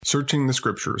Searching the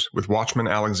Scriptures with Watchman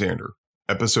Alexander,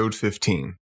 Episode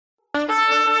 15. Is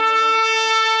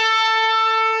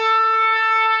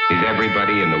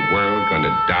everybody in the world going to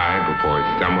die before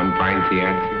someone finds the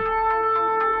answer?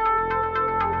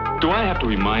 Do I have to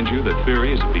remind you that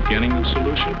theory is the beginning of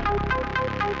solution?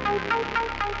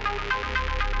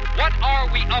 What are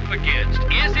we up against?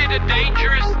 Is it a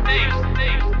dangerous thing?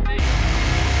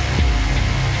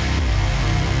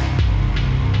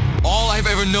 All I've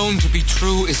ever known to be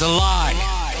true is a lie.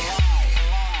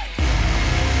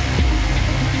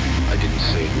 I didn't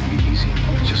say it would be easy.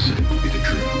 I just said it would be the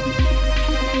truth.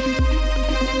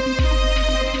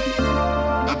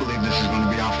 I believe this is going to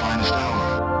be our finest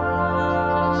hour.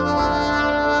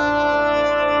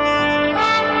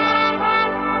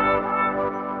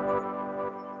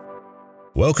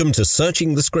 Welcome to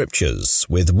Searching the Scriptures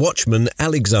with Watchman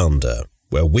Alexander,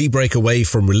 where we break away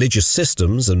from religious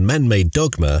systems and man-made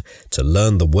dogma to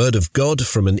learn the Word of God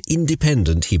from an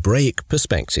independent Hebraic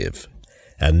perspective.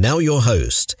 And now your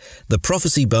host, the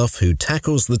prophecy buff who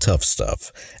tackles the tough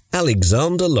stuff,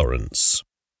 Alexander Lawrence.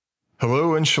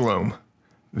 Hello and shalom.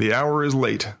 The hour is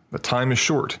late, the time is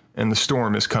short, and the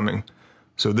storm is coming.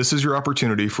 So this is your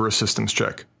opportunity for a systems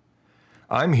check.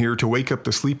 I'm here to wake up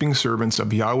the sleeping servants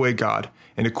of Yahweh God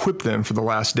and equip them for the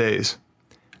last days.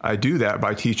 I do that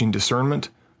by teaching discernment,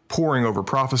 poring over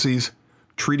prophecies,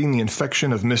 treating the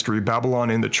infection of Mystery Babylon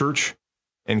in the church,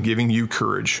 and giving you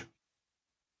courage.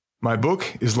 My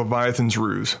book is Leviathan's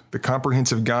Ruse, the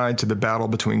comprehensive guide to the battle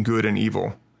between good and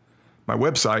evil. My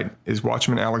website is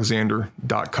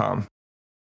watchmanalexander.com.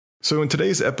 So in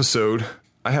today's episode,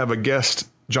 I have a guest,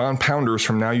 John Pounders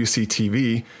from Now You See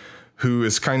TV, who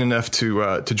is kind enough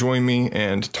to join me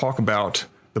and talk about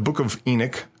the book of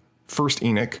Enoch, First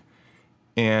Enoch,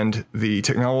 and the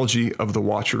technology of the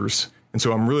Watchers. And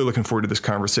so I'm really looking forward to this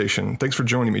conversation. Thanks for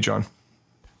joining me, John.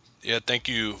 Yeah, thank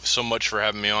you so much for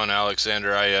having me on,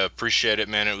 Alexander. I appreciate it,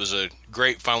 man. It was a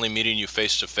great finally meeting you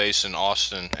face-to-face in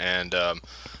Austin, and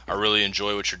I really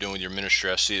enjoy what you're doing with your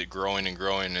ministry. I see it growing and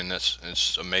growing, and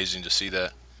it's amazing to see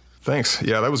that. Thanks.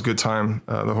 Yeah, that was a good time.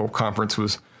 The whole conference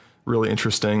was really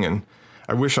interesting, and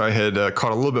I wish I had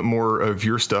caught a little bit more of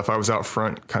your stuff. I was out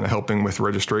front kind of helping with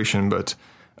registration, but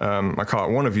I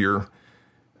caught one of your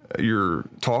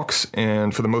talks,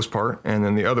 and for the most part, and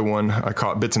then the other one I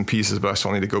caught bits and pieces, but I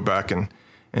still need to go back and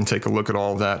take a look at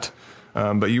all of that.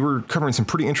 But you were covering some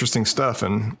pretty interesting stuff,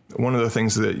 and one of the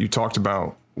things that you talked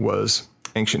about was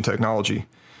ancient technology.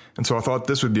 And so I thought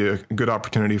this would be a good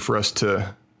opportunity for us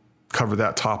to cover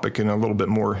that topic in a little bit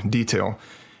more detail,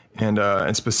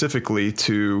 and specifically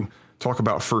to talk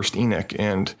about First Enoch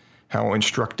and how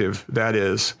instructive that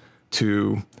is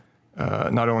to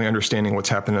not only understanding what's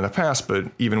happened in the past, but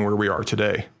even where we are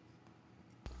today.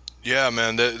 Yeah,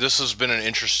 man, this has been an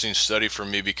interesting study for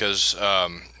me because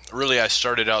really I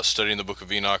started out studying the book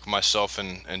of Enoch. Myself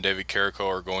and David Carrico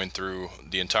are going through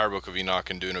the entire book of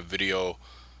Enoch and doing a video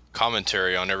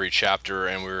commentary on every chapter,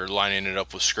 and we're lining it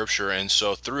up with scripture. And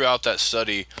so throughout that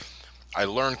study, I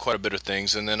learned quite a bit of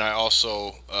things. And then I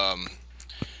also, I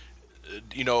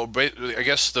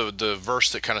guess the verse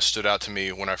that kind of stood out to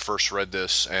me when I first read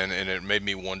this, and it made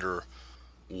me wonder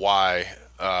why,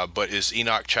 but is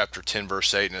Enoch chapter 10,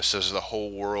 verse 8, and it says, "The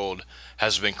whole world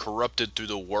has been corrupted through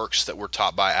the works that were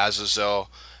taught by Azazel.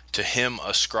 To him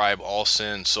ascribe all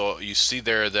sin." So you see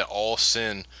there that all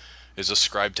sin is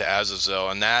ascribed to Azazel,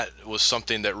 and that was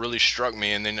something that really struck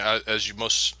me. And then as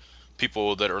most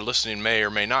people that are listening may or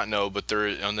may not know, but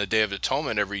they're on the Day of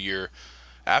Atonement every year.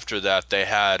 After that, they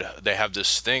have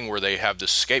this thing where they have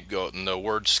this scapegoat, and the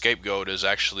word scapegoat is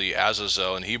actually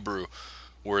Azazel in Hebrew,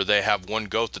 where they have one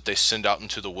goat that they send out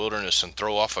into the wilderness and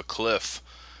throw off a cliff,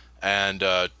 and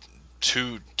to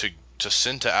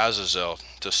send to Azazel,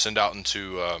 to send out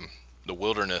into the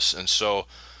wilderness. And so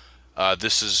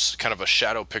this is kind of a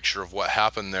shadow picture of what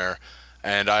happened there.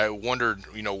 And I wondered,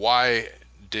 why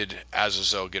did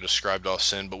Azazel get ascribed all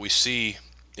sin? But we see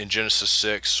in Genesis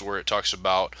 6 where it talks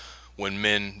about when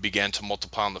men began to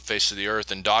multiply on the face of the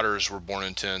earth and daughters were born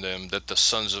unto them, that the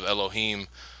sons of Elohim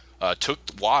took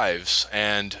wives.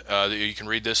 And you can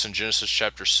read this in Genesis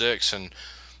chapter 6, and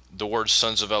the word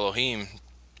sons of Elohim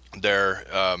there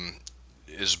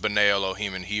is B'nai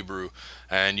Elohim in Hebrew,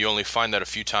 and you only find that a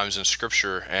few times in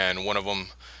scripture, and one of them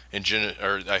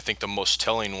I think the most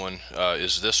telling one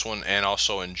is this one, and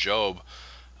also in Job,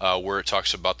 where it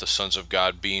talks about the sons of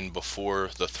God being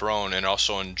before the throne, and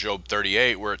also in Job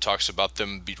 38 where it talks about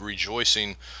them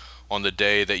rejoicing on the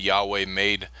day that Yahweh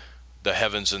made the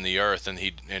heavens and the earth, and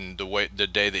the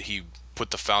day that he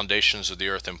put the foundations of the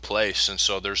earth in place. And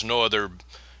so there's no other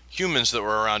humans that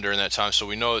were around during that time, so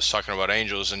we know it's talking about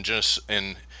angels. And just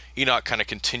in Enoch kind of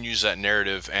continues that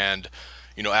narrative. And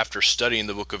after studying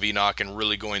the book of Enoch and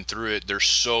really going through it, there's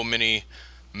so many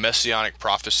messianic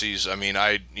prophecies. I mean,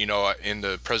 in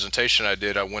the presentation I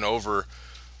did, I went over,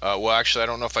 well, actually, I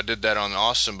don't know if I did that on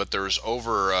Austin, but there was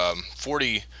over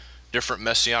 40 different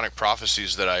messianic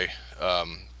prophecies that I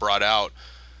brought out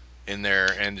in there,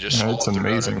 and just it's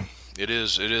amazing. It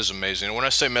is amazing. And when I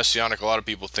say messianic, a lot of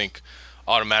people think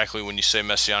automatically when you say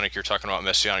messianic, you're talking about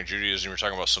Messianic Judaism, you're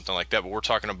talking about something like that, but we're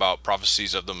talking about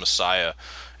prophecies of the Messiah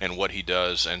and what he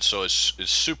does. And so it's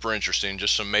super interesting,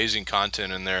 just amazing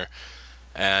content in there.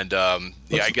 And I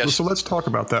guess so. Let's talk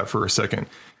about that for a second,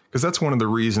 because that's one of the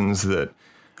reasons that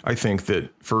I think that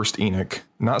First Enoch,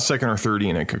 not Second or Third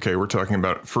Enoch. Okay, we're talking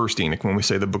about First Enoch. When we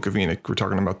say the Book of Enoch, we're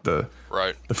talking about the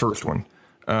first one.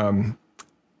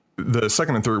 The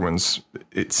second and third ones,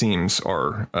 it seems,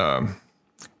 are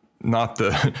not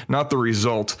the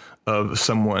result of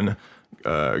someone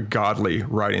godly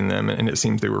writing them, and it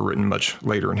seems they were written much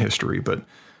later in history. But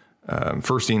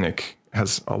First Enoch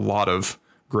has a lot of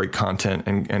great content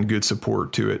and good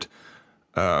support to it.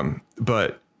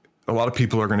 But a lot of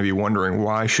people are going to be wondering,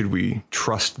 why should we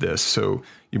trust this? So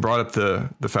you brought up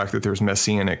the fact that there's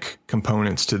messianic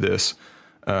components to this.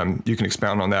 You can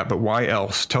expound on that, but why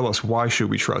else? Tell us, why should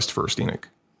we trust First Enoch?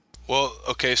 Well,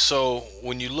 okay, so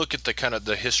when you look at the kind of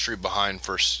the history behind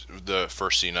the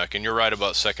First Enoch, and you're right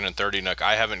about Second and Third Enoch,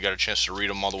 I haven't got a chance to read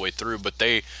them all the way through, but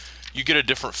you get a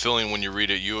different feeling when you read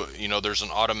it. You know, there's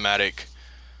an automatic,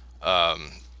 I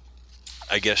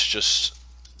guess, just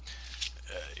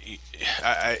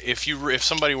if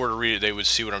somebody were to read it, they would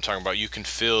see what I'm talking about. You can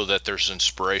feel that there's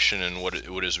inspiration in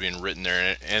what is being written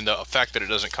there, and the fact that it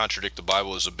doesn't contradict the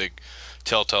Bible is a big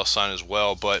telltale sign as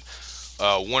well. But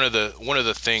one of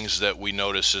the things that we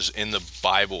notice is in the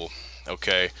Bible,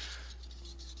 okay,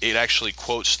 it actually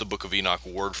quotes the book of Enoch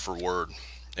word for word,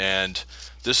 and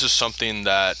this is something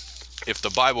that if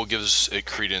the Bible gives it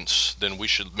credence, then we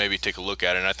should maybe take a look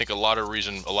at it. And I think a lot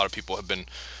of people have been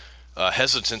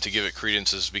hesitant to give it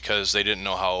credence is because they didn't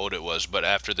know how old it was. But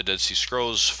after the Dead Sea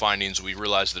Scrolls findings, we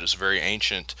realized that it's very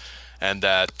ancient, and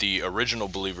that the original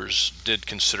believers did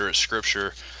consider it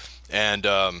scripture. And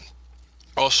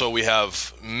also we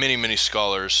have many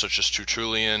scholars such as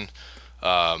Tertullian,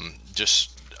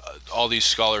 just all these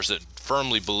scholars that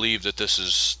firmly believe that this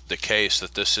is the case,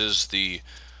 that this is the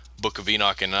book of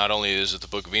Enoch, and not only is it the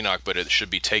book of Enoch, but it should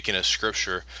be taken as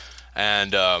scripture.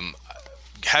 And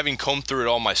having combed through it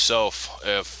all myself,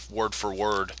 word for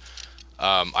word,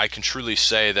 I can truly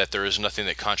say that there is nothing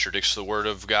that contradicts the word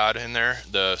of God in there,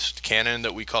 the canon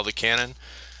that we call the canon.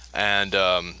 And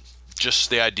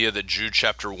just the idea that Jude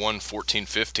chapter 1, 14,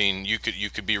 15, you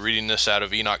could be reading this out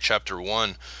of Enoch chapter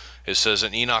 1. It says,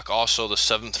 "And Enoch also, the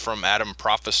seventh from Adam,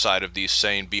 prophesied of these,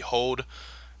 saying, Behold,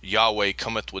 Yahweh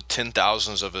cometh with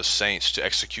 10,000s of his saints to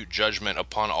execute judgment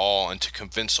upon all, and to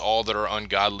convince all that are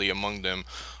ungodly among them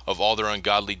of all their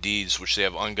ungodly deeds which they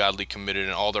have ungodly committed,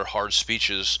 and all their hard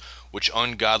speeches which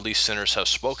ungodly sinners have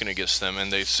spoken against them."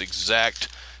 And this exact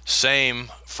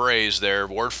same phrase there,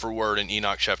 word for word, in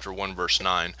Enoch chapter 1, verse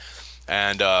 9.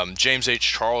 And James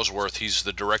H. Charlesworth, he's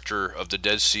the director of the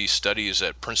Dead Sea Studies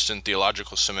at Princeton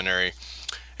Theological Seminary,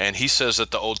 and he says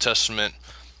that the Old Testament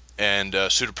and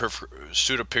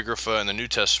pseudepigrapha in the New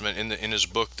Testament, in his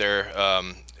book there,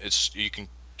 you can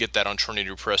get that on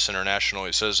Trinity Press International.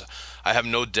 It says, "I have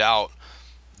no doubt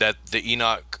that the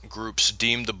Enoch groups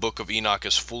deemed the book of Enoch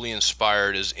as fully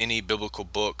inspired as any biblical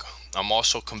book. I'm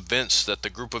also convinced that the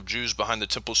group of Jews behind the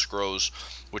temple scrolls,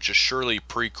 which is surely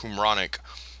pre-Qumranic,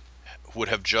 would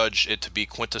have judged it to be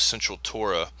quintessential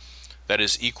Torah, that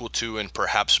is equal to and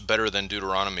perhaps better than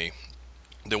Deuteronomy.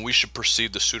 Then we should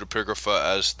perceive the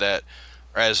pseudepigrapha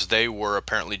as they were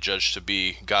apparently judged to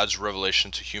be, God's revelation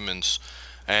to humans."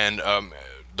 And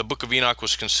the book of Enoch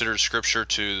was considered scripture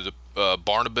to the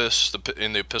Barnabas,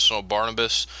 in the epistle of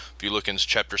Barnabas, if you look in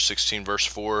chapter 16, verse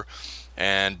 4,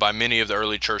 and by many of the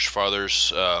early church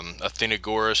fathers.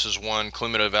 Athenagoras is one,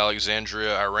 Clement of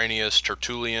Alexandria, Irenaeus,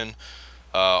 Tertullian.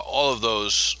 All of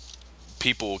those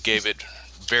people gave it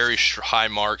very high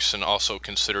marks and also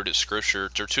considered it scripture.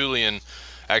 Tertullian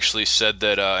actually said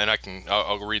that, and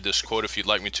I'll read this quote if you'd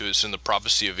like me to. It's in the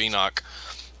Prophecy of Enoch,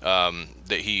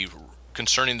 that he,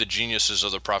 concerning the geniuses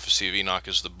of the Prophecy of Enoch,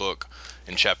 is the book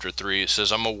in chapter 3. It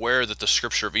says, "I'm aware that the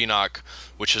scripture of Enoch,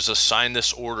 which has assigned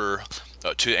this order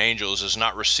to angels, is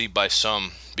not received by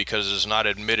some, because it is not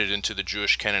admitted into the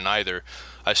Jewish canon either.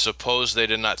 I suppose they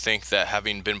did not think that,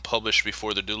 having been published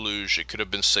before the deluge, it could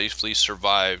have been safely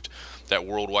survived that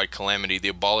worldwide calamity,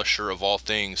 the abolisher of all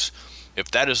things. If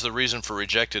that is the reason for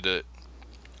rejecting it,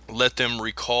 let them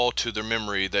recall to their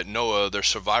memory that Noah, their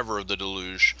survivor of the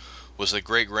deluge, was the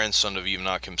great-grandson of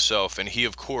Enoch himself, and he,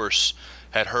 of course,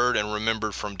 had heard and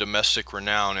remembered from domestic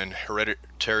renown and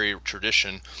hereditary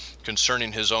tradition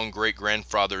concerning his own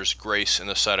great-grandfather's grace in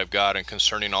the sight of God and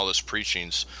concerning all his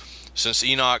preachings. Since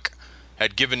Enoch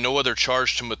had given no other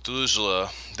charge to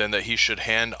Methuselah than that he should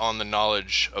hand on the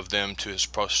knowledge of them to his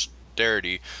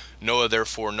posterity, Noah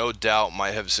therefore no doubt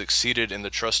might have succeeded in the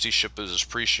trusteeship of his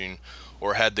preaching,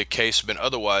 or had the case been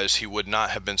otherwise, he would not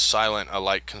have been silent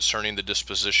alike concerning the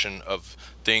disposition of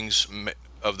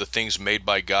the things made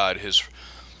by God, his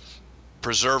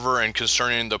preserver, and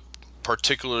concerning the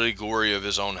particularly glory of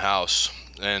his own house.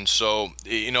 And so,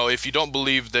 if you don't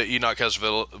believe that Enoch has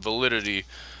validity,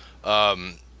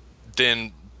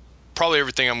 then probably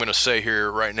everything I'm going to say here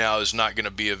right now is not going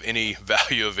to be of any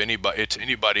value to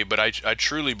anybody, but I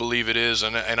truly believe it is,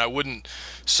 and I wouldn't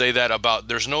say that about,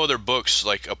 there's no other books,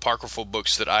 like apocryphal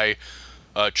books, that I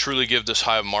truly give this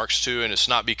high of marks to, and it's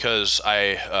not because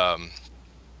I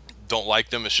don't like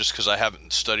them, it's just because I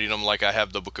haven't studied them like I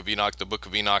have the Book of Enoch. The Book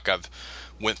of Enoch I've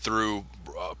went through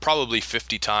probably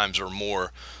 50 times or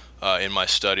more in my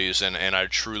studies, and I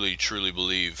truly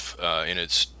believe in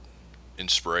its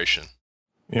inspiration.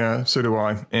 Yeah, so do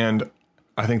I. And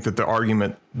I think that the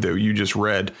argument that you just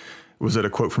read, was that a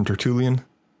quote from Tertullian?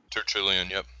 Tertullian,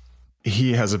 yep.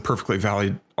 He has a perfectly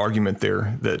valid argument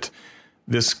there that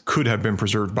this could have been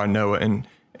preserved by Noah,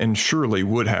 and surely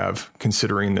would have,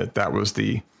 considering that was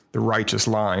the righteous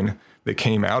line that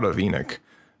came out of Enoch.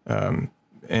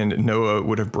 And Noah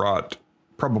would have brought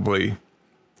probably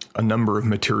a number of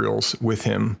materials with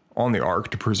him on the ark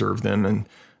to preserve them. And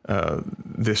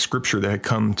the scripture that had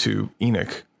come to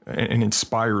Enoch, an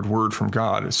inspired word from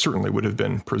God, it certainly would have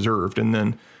been preserved. And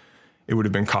then it would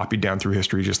have been copied down through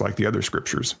history just like the other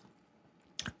scriptures.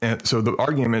 And so the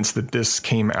arguments that this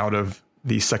came out of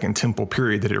the Second Temple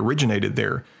period, that it originated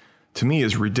there, to me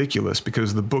is ridiculous,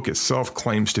 because the book itself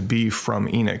claims to be from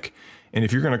Enoch. And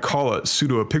if you're going to call it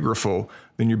pseudepigraphal,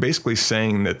 then you're basically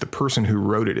saying that the person who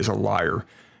wrote it is a liar,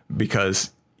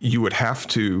 because you would have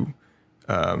to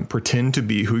pretend to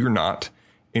be who you're not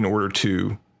in order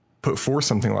to put forth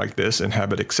something like this and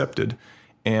have it accepted.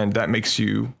 And that makes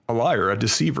you a liar, a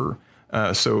deceiver.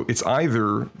 So it's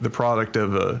either the product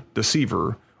of a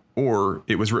deceiver, or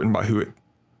it was written by who it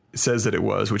says that it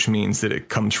was, which means that it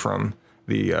comes from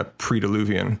the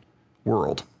pre-Diluvian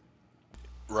world.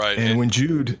 Right. And when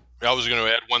Jude... I was going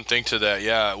to add one thing to that.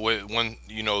 Yeah. When,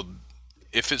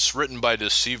 if it's written by a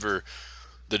deceiver,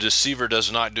 the deceiver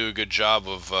does not do a good job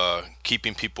of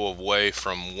keeping people away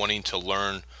from wanting to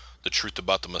learn the truth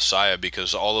about the Messiah,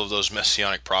 because all of those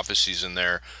messianic prophecies in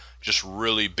there just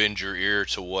really bend your ear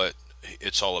to what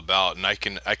it's all about. And I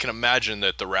can imagine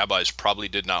that the rabbis probably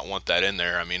did not want that in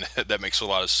there. I mean, that makes a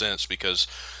lot of sense, because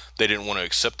they didn't want to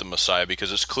accept the Messiah,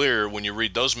 because it's clear when you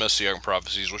read those messianic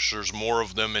prophecies, which there's more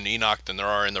of them in Enoch than there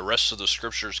are in the rest of the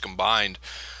scriptures combined,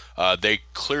 they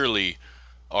clearly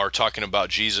are talking about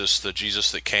Jesus, the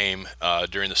Jesus that came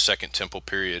during the Second Temple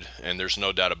period, and there's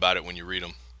no doubt about it when you read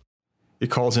them. It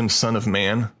calls him Son of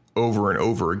Man over and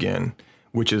over again,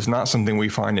 which is not something we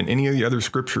find in any of the other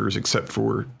scriptures except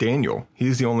for Daniel.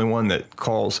 He's the only one that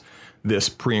calls this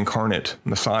pre-incarnate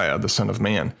Messiah the Son of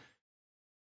Man.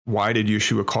 Why did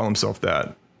Yeshua call himself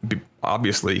that?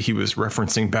 Obviously, he was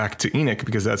referencing back to Enoch,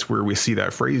 because that's where we see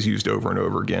that phrase used over and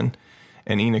over again.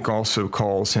 And Enoch also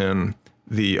calls him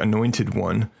the Anointed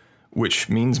One, which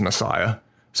means Messiah.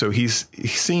 So he's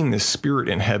seeing this spirit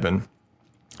in heaven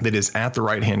that is at the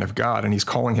right hand of God, and he's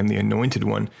calling him the Anointed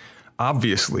One.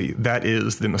 Obviously, that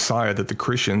is the Messiah that the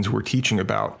Christians were teaching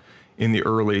about in the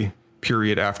early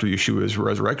period after Yeshua's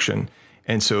resurrection.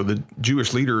 And so the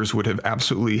Jewish leaders would have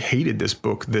absolutely hated this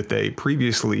book that they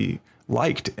previously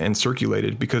liked and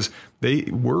circulated, because they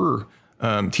were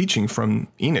teaching from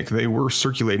Enoch. They were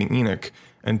circulating Enoch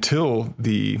until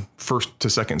the 1st to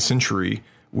 2nd century,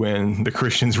 when the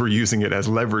Christians were using it as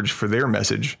leverage for their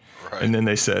message. Right. And then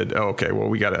they said, oh, okay, well,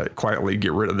 we got to quietly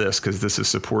get rid of this because this is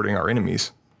supporting our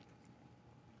enemies.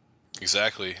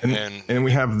 Exactly. And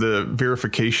we have the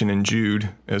verification in Jude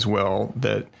as well,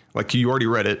 that, like, you already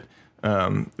read it,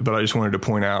 but I just wanted to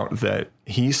point out that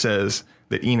he says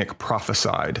that Enoch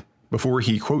prophesied. Before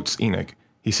he quotes Enoch,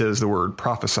 he says the word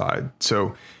prophesied.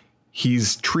 So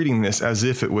he's treating this as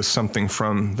if it was something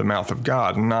from the mouth of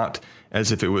God, not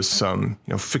as if it was some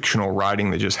fictional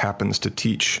writing that just happens to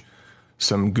teach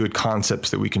some good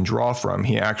concepts that we can draw from.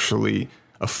 He actually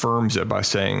affirms it by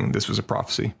saying this was a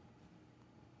prophecy.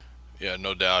 Yeah,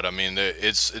 no doubt. I mean,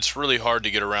 it's really hard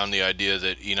to get around the idea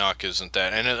that Enoch isn't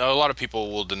that. And a lot of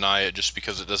people will deny it just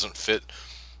because it doesn't fit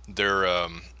their,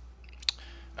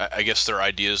 I guess, their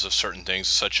ideas of certain things,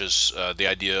 such as the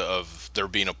idea of there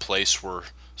being a place where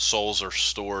souls are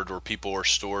stored, or people are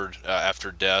stored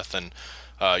after death, and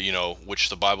which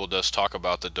the Bible does talk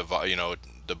about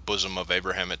the bosom of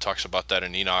Abraham. It talks about that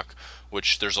in Enoch,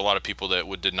 which there's a lot of people that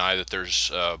would deny that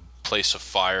there's a place of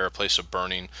fire, a place of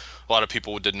burning. A lot of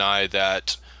people would deny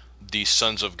that the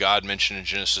sons of God mentioned in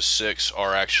Genesis 6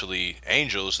 are actually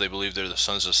angels. They believe they're the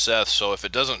sons of Seth. So if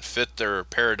it doesn't fit their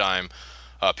paradigm,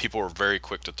 people are very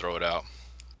quick to throw it out.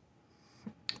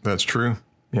 That's true.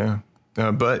 Yeah.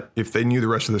 But if they knew the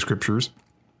rest of the scriptures,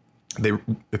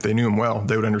 if they knew them well,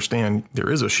 they would understand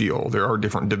there is a Sheol. There are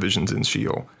different divisions in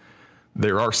Sheol.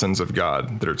 There are sons of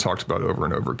God that are talked about over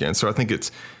and over again. So I think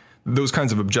it's those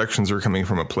kinds of objections are coming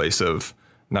from a place of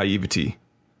naivety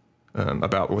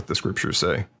about what the scriptures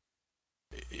say.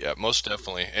 Yeah, most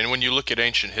definitely. And when you look at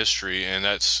ancient history, and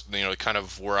that's kind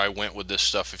of where I went with this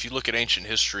stuff. If you look at ancient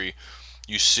history,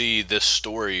 you see this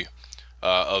story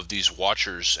of these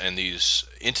watchers and these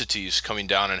entities coming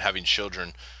down and having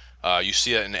children. You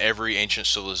see it in every ancient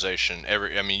civilization.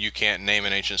 You can't name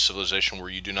an ancient civilization where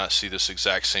you do not see this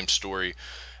exact same story.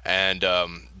 And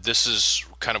this is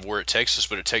kind of where it takes us,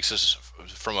 but it takes us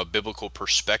from a biblical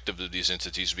perspective of these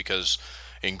entities, because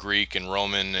in Greek and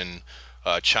Roman and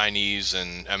Chinese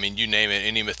and you name it,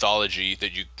 any mythology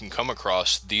that you can come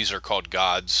across, these are called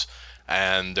gods,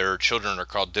 and their children are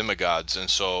called demigods. And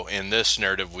so in this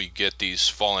narrative, we get these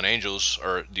fallen angels,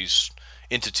 or these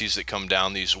entities that come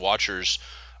down, these watchers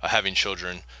having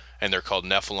children, and they're called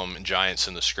Nephilim and giants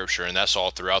in the scripture. And that's all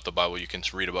throughout the Bible. You can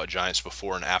read about giants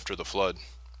before and after the flood.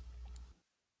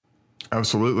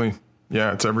 Absolutely.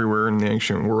 Yeah, it's everywhere in the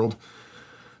ancient world.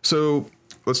 So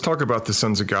let's talk about the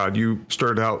sons of God. You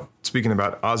started out speaking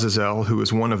about Azazel, who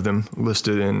is one of them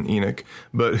listed in Enoch.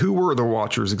 But who were the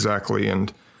watchers exactly,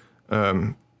 and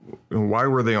why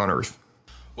were they on Earth?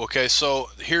 Okay, so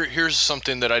here's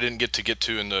something that I didn't get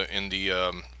to in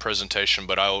the presentation,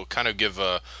 but I'll kind of give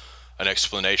an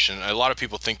explanation. A lot of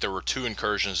people think there were two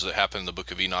incursions that happened in the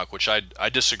book of Enoch, which I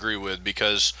disagree with,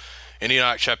 because in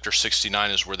Enoch chapter 69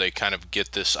 is where they kind of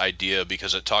get this idea,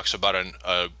 because it talks about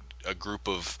a group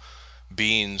of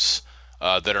beings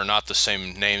that are not the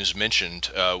same names mentioned.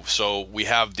 So we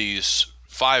have these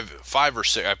five or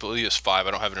six, I believe it's five,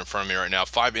 I don't have it in front of me right now,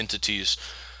 5 entities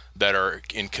that are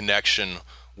in connection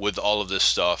with all of this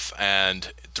stuff.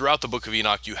 And throughout the book of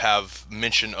Enoch, you have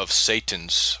mention of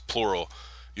Satans, plural.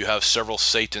 You have several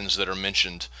Satans that are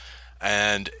mentioned.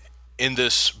 And in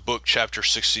this book, chapter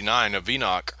 69 of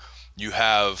Enoch, you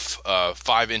have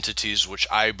 5 entities, which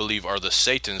I believe are the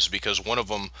Satans, because one of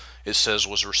them, it says,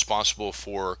 was responsible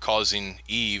for causing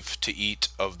Eve to eat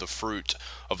of the fruit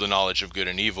of the knowledge of good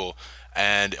and evil.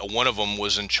 And one of them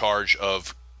was in charge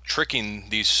of tricking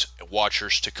these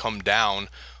watchers to come down,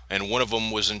 and one of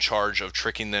them was in charge of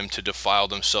tricking them to defile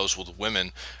themselves with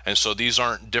women. And so these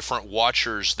aren't different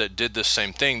watchers that did the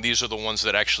same thing. These are the ones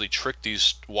that actually tricked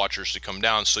these watchers to come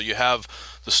down. So you have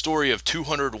the story of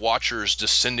 200 watchers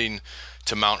descending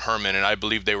to Mount Hermon, and I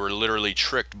believe they were literally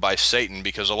tricked by Satan,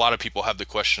 because a lot of people have the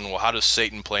question, well, how does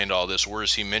Satan play into all this? Where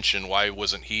is he mentioned? Why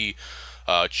wasn't he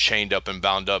chained up and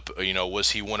bound up?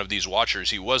 Was he one of these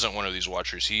watchers? He wasn't one of these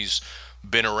watchers. He's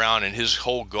been around, and his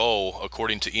whole goal,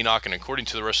 according to Enoch and according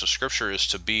to the rest of Scripture, is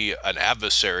to be an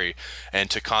adversary and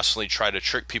to constantly try to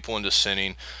trick people into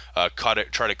sinning, try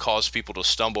to cause people to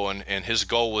stumble, and his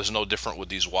goal was no different with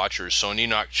these watchers. So in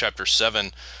Enoch chapter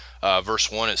 7,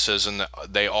 verse 1, it says, and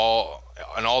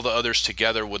all the others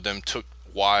together with them took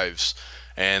wives,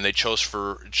 and they chose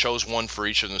one for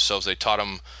each of themselves. They taught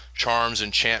them charms,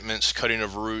 enchantments, cutting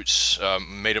of roots,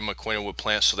 made them acquainted with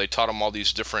plants. So they taught them all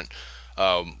these different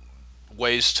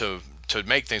ways to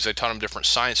make things. They taught them different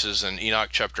sciences. In Enoch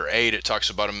chapter 8, it talks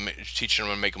about them teaching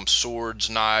them to make them swords,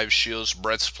 knives, shields,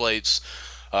 breastplates,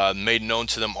 made known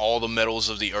to them all the metals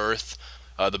of the earth,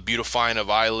 the beautifying of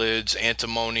eyelids,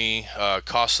 antimony,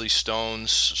 costly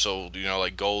stones, so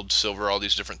like gold, silver, all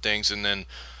these different things. And then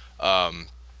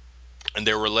and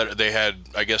they had,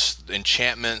 I guess,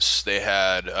 enchantments. They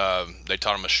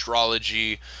taught them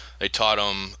astrology. They taught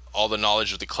them all the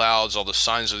knowledge of the clouds, all the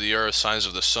signs of the earth, signs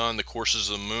of the sun, the courses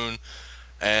of the moon,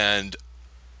 and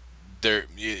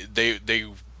they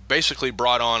basically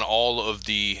brought on all of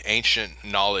the ancient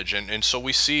knowledge. And so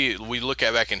we look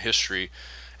back in history,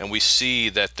 and we see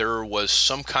that there was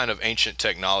some kind of ancient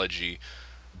technology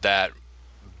that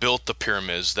built the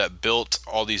pyramids, that built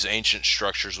all these ancient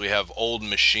structures. We have old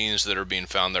machines that are being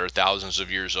found that are thousands of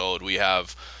years old. We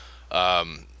have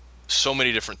so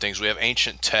many different things. We have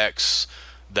ancient texts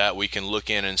that we can look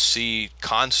in and see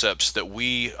concepts that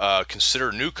we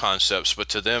consider new concepts, but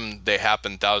to them they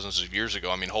happened thousands of years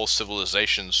ago. I mean, whole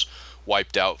civilizations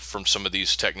wiped out from some of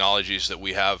these technologies that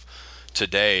we have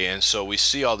today. And so we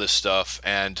see all this stuff,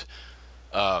 and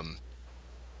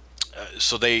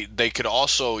so they could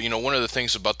also, one of the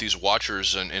things about these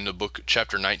watchers in the book,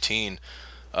 chapter 19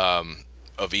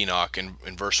 of Enoch,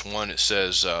 in verse 1, it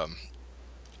says,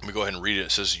 let me go ahead and read it.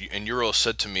 It says, "And Uriel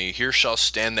said to me, here shall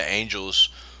stand the angels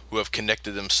who have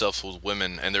connected themselves with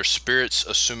women, and their spirits,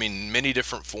 assuming many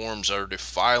different forms, are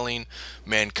defiling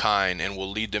mankind, and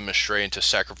will lead them astray into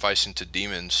sacrificing to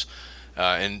demons.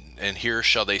 And here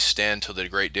shall they stand till the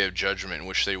great day of judgment, in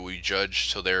which they will be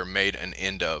judged till they are made an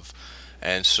end of."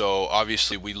 And so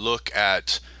obviously we look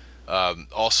at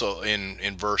also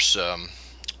in verse,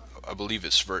 I believe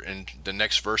it's in the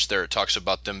next verse there, it talks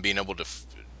about them being able to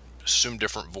assume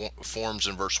different forms.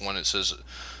 In verse 1 it says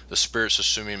the spirits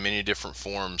assuming many different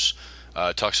forms.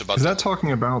 Talks about. Is that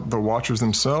talking about the Watchers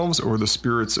themselves, or the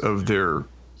spirits of their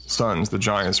sons, the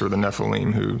giants or the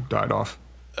Nephilim who died off?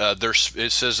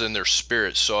 It says in their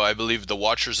spirits. So I believe the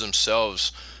Watchers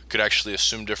themselves could actually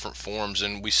assume different forms,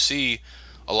 and we see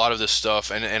a lot of this stuff.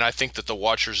 And I think that the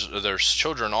Watchers, their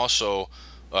children also,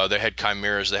 they had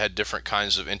chimeras, they had different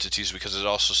kinds of entities, because it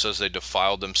also says they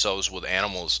defiled themselves with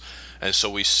animals. And so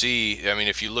we see, I mean,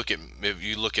 if you look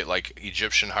at like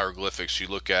Egyptian hieroglyphics, you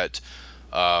look at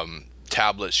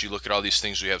tablets, you look at all these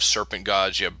things. We have serpent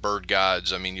gods, you have bird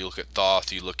gods. I mean, you look at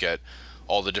Thoth, you look at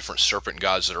all the different serpent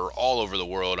gods that are all over the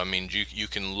world. I mean, you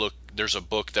can look, there's a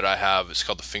book that I have, it's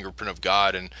called The Fingerprint of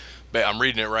God, and I'm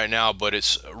reading it right now, but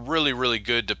it's a really, really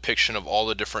good depiction of all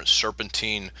the different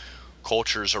serpentine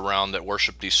cultures around that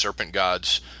worship these serpent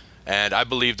gods. And I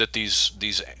believe that these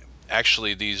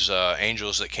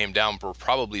angels that came down were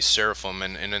probably seraphim,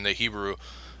 and in the Hebrew,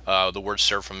 the word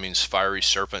seraphim means fiery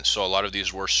serpent, so a lot of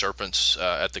these were serpents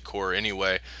at the core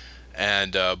anyway.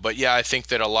 And but yeah, I think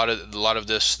that a lot of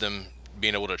this, them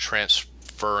being able to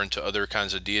transfer into other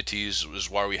kinds of deities,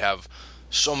 is why we have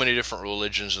so many different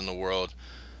religions in the world.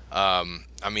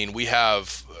 I mean, we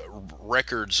have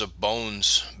records of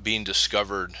bones being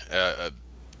discovered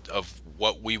of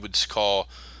what we would call,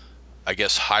 I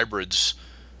guess, hybrids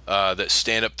that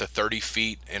stand up to 30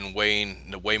 feet and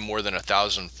weigh more than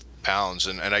 1,000 pounds.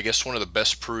 And I guess one of the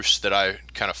best proofs that I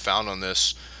kind of found on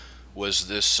this was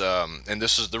this, and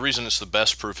this is the reason it's the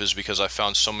best proof, is because I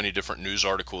found so many different news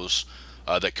articles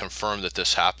that confirmed that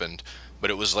this happened. But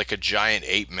it was like a giant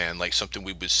ape man, like something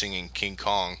we would see in King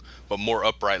Kong, but more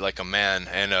upright like a man.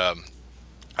 And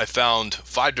I found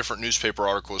 5 different newspaper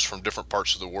articles from different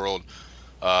parts of the world.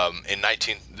 They're on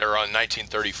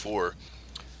 1934,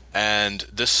 and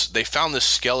they found this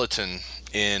skeleton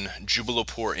in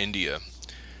Jubalpur, India,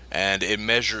 and it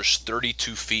measures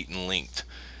 32 feet in length.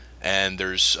 And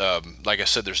there's, like I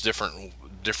said, there's different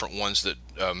ones that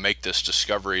make this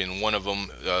discovery, and one of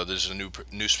them, there's a new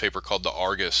newspaper called the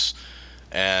Argus,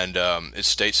 and it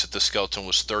states that the skeleton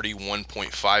was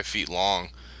 31.5 feet long,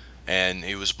 and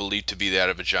it was believed to be that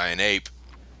of a giant ape.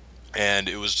 And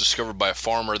it was discovered by a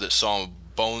farmer that saw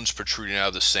bones protruding out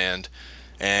of the sand,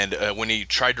 and when he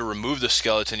tried to remove the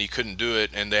skeleton, he couldn't do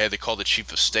it, and they had to call the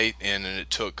chief of state in, and it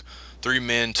took 3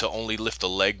 men to only lift the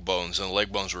leg bones, and the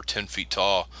leg bones were 10 feet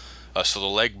tall. So the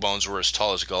leg bones were as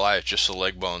tall as Goliath, just the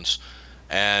leg bones.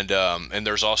 And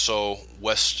there's also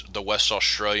the West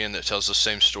Australian that tells the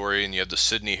same story, and you have the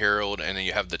Sydney Herald, and then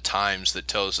you have the Times that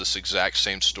tells this exact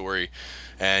same story.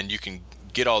 And you can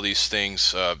get all these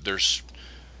things. I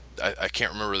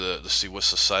can't remember let's see,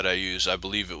 what's the site I use? I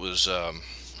believe it was, let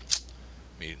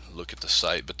me look at the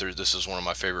site, but this is one of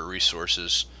my favorite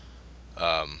resources.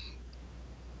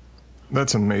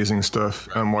 That's amazing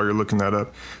stuff while you're looking that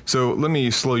up. So let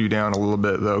me slow you down a little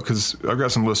bit, though, because I've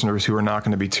got some listeners who are not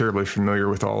going to be terribly familiar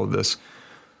with all of this.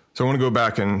 So I want to go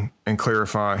back and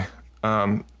clarify.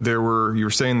 You were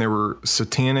saying there were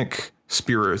satanic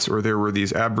spirits, or there were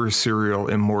these adversarial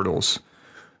immortals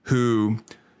who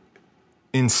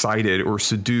incited or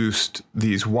seduced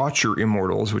these watcher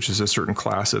immortals, which is a certain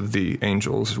class of the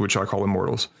angels, which I call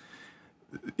immortals.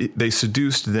 They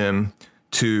seduced them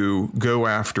to go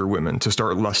after women, to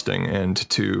start lusting, and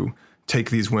to take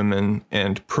these women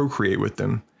and procreate with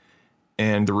them.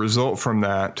 And the result from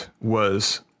that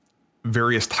was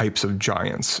various types of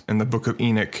giants. And the book of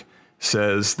Enoch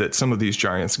says that some of these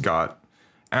giants got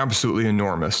absolutely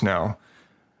enormous. Now,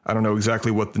 I don't know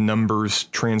exactly what the numbers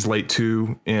translate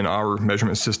to in our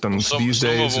measurement systems these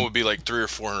days. Some of them would be like 300 or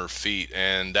 400 feet,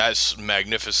 and that's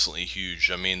magnificently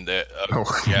huge. I mean,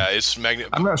 yeah, it's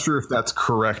magnificent. I'm not sure if that's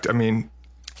correct. I mean,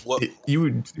 you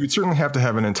would certainly have to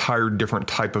have an entire different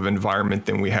type of environment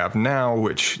than we have now,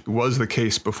 which was the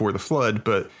case before the flood,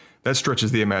 but that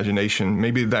stretches the imagination.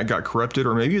 Maybe that got corrupted,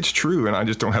 or maybe it's true, and I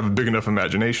just don't have a big enough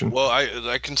imagination. Well,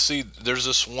 I can see there's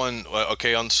this one.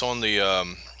 Okay, on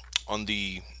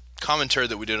the commentary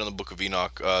that we did on the Book of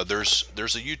Enoch, there's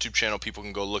a YouTube channel people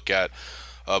can go look at,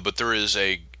 but there is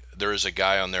a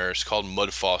guy on there. It's called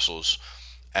Mud Fossils,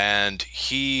 and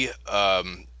he's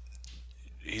an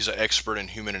expert in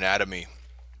human anatomy,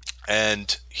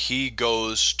 and he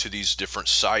goes to these different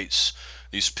sites,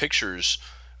 these pictures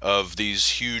of these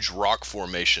huge rock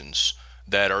formations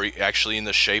that are actually in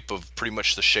the shape of, pretty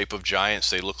much the shape of giants.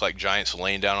 They look like giants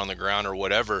laying down on the ground or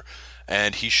whatever.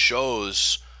 And he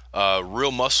shows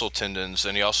real muscle tendons,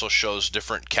 and he also shows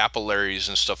different capillaries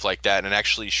and stuff like that, and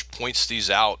actually points these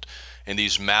out in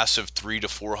these massive 300 to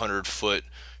 400 foot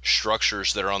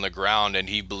structures that are on the ground. And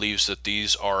he believes that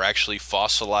these are actually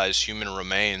fossilized human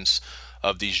remains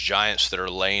of these giants that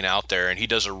are laying out there. And he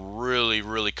does a really,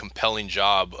 really compelling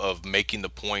job of making the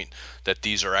point that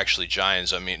these are actually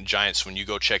giants. I mean, giants, when you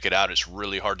go check it out, it's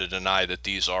really hard to deny that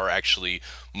these are actually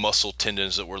muscle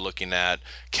tendons that we're looking at,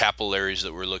 capillaries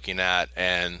that we're looking at,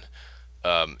 and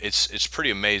it's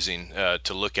pretty amazing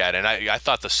to look at. And I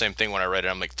thought the same thing when I read it.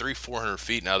 I'm like, 300-400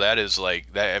 feet. Now that is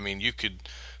like that. I mean, you could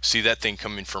see that thing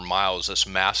coming for miles. That's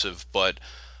massive. But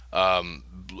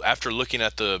after looking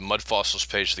at the Mud Fossils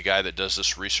page, the guy that does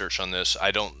this research on this,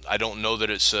 I don't know that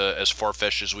it's as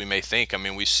far-fetched as we may think. I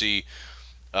mean, we see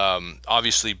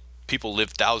obviously people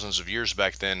lived thousands of years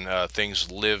back then.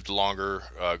 Things lived longer,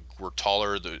 were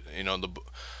taller.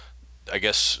 I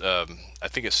guess I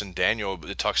think it's in Daniel.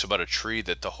 It talks about a tree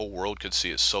that the whole world could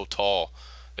see. It's so tall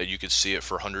that you could see it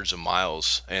for hundreds of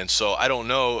miles. And so I don't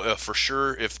know for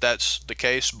sure if that's the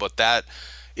case, but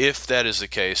if that is the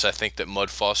case, I think that Mud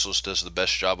Fossils does the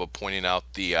best job of pointing out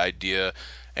the idea,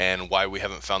 and why we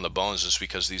haven't found the bones is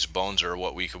because these bones are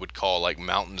what we would call like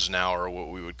mountains now, or what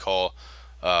we would call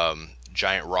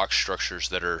giant rock structures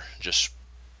that are just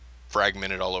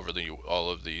fragmented all of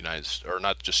the United States, or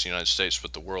not just the United States,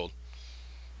 but the world.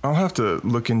 I'll have to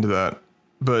look into that.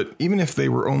 But even if they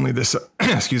were only this,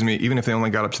 even if they only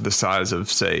got up to the size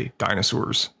of, say,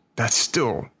 dinosaurs, that's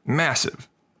still massive.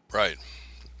 Right.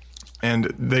 And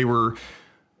they were,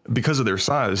 because of their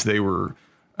size, they were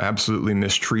absolutely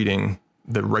mistreating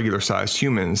the regular sized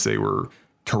humans. They were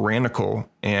tyrannical.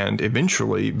 And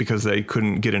eventually, because they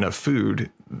couldn't get enough food,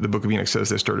 the Book of Enoch says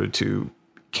they started to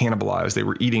cannibalize. They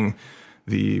were eating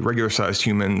the regular sized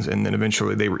humans, and then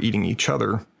eventually they were eating each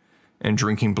other and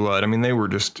drinking blood. I mean, they were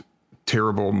just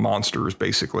terrible monsters,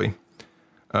 basically.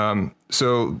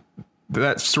 So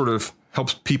that sort of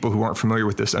helps people who aren't familiar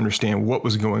with this understand what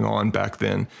was going on back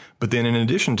then. But then in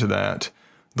addition to that,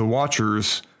 the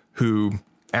Watchers, who,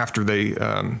 after they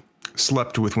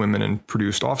slept with women and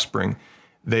produced offspring,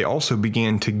 they also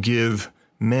began to give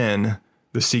men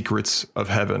the secrets of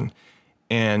heaven.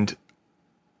 And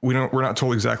we're not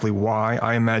told exactly why.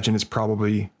 I imagine it's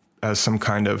probably as some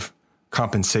kind of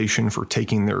compensation for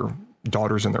taking their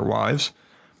daughters and their wives.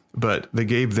 But they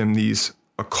gave them these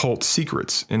occult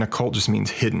secrets, and occult just means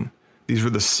hidden. These were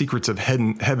the secrets of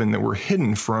heaven that were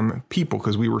hidden from people,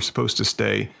 because we were supposed to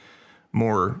stay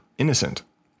more innocent.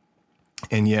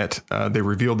 And yet they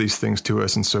revealed these things to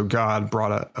us. And so God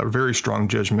brought a very strong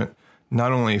judgment,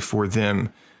 not only for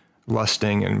them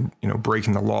lusting and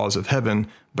breaking the laws of heaven,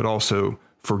 but also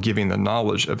for giving the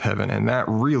knowledge of heaven. And that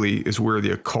really is where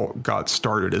the occult got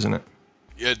started, isn't it?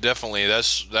 Yeah, definitely.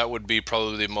 That would be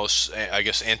probably the most, I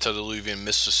guess, antediluvian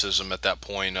mysticism at that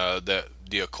point. That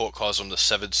the occult calls them the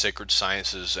seven sacred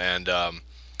sciences, and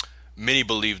many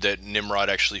believe that Nimrod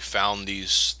actually found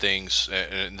these things,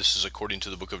 and this is according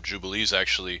to the Book of Jubilees,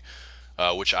 actually,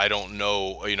 which I don't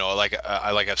know. Like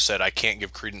I've said, I can't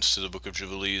give credence to the Book of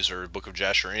Jubilees or Book of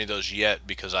Jasher or any of those yet,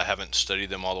 because I haven't studied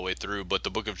them all the way through. But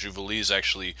the Book of Jubilees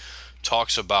actually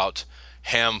talks about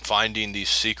Ham finding these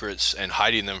secrets and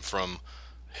hiding them from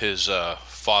his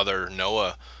father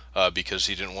Noah, because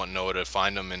he didn't want Noah to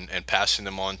find them, and passing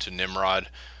them on to Nimrod,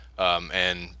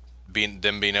 and being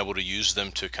able to use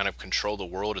them to kind of control the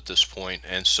world at this point.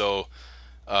 And so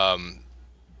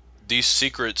these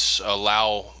secrets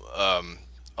allow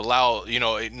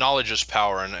knowledge is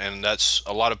power, and that's,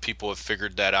 a lot of people have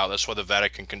figured that out. That's why the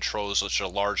Vatican controls such a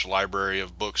large library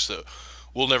of books that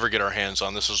we'll never get our hands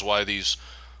on. This is why these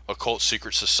occult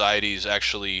secret societies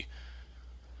actually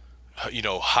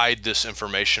hide this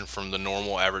information from the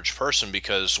normal average person,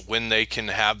 because when they can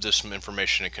have this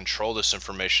information and control this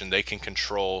information, they can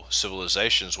control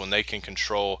civilizations. When they can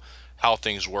control how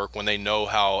things work, when they know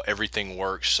how everything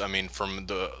works, I mean, from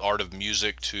the art of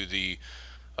music to the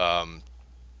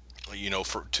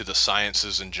to the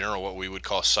sciences in general, what we would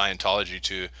call Scientology,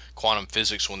 to quantum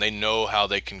physics, when they know how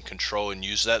they can control and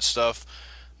use that stuff,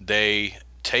 they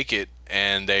take it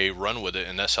and they run with it,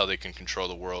 and that's how they can control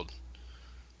the world.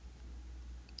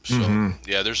 So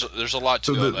yeah, there's a lot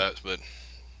to that, but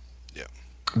yeah.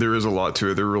 There is a lot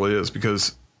to it. There really is,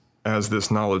 because as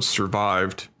this knowledge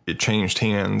survived, it changed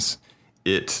hands.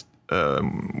 It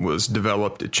was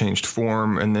developed. It changed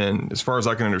form. And then, as far as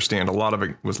I can understand, a lot of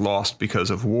it was lost because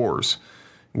of wars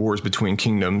between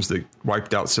kingdoms that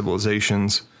wiped out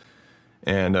civilizations,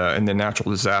 and then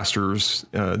natural disasters.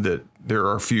 That there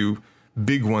are a few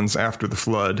big ones after the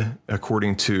flood,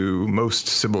 according to most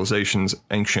civilizations'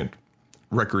 ancient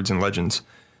records and legends,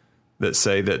 that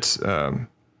say that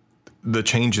the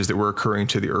changes that were occurring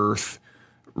to the earth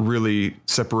really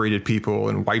separated people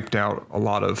and wiped out a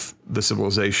lot of the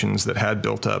civilizations that had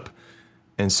built up.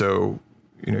 And so,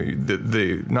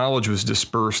 the knowledge was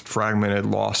dispersed, fragmented,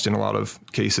 lost in a lot of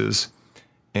cases.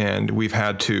 And we've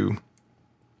had to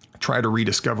try to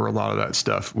rediscover a lot of that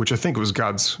stuff, which I think was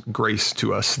God's grace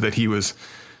to us, that he was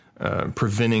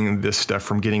preventing this stuff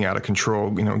from getting out of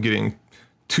control, getting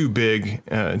too big,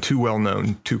 too well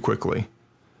known too quickly.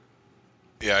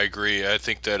 Yeah, I agree. I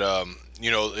think that,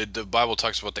 the Bible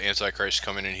talks about the Antichrist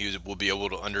coming, and he will be able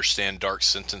to understand dark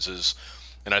sentences.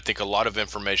 And I think a lot of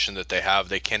information that they have,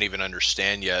 they can't even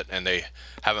understand yet, and they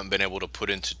haven't been able to put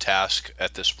into task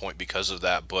at this point because of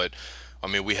that. But,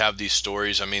 we have these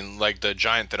stories. Like the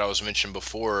giant that I was mentioning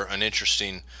before, an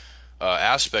interesting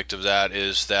aspect of that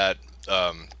is that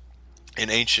in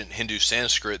ancient Hindu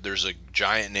Sanskrit, there's a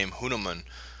giant named Hanuman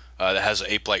that has an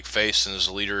ape-like face and is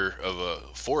a leader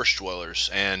of forest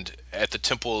dwellers. And at the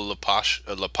temple of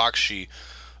Lapakshi,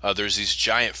 there's these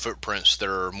giant footprints that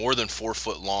are more than 4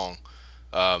 foot long.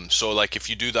 So like if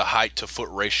you do the height to foot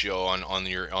ratio on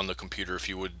the computer, if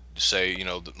you would say,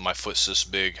 my foot's this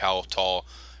big, how tall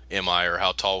am I, or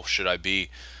how tall should I be?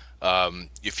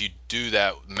 If you do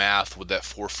that math with that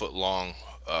 4 foot long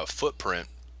footprint,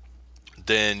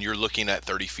 then you're looking at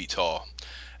 30 feet tall.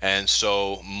 And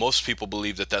so most people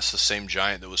believe that that's the same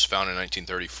giant that was found in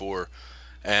 1934.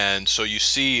 And so you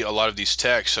see a lot of these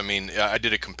texts. I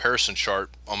did a comparison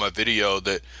chart on my video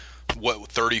that what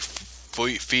 30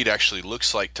 feet actually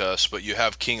looks like to us, but you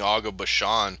have King Og of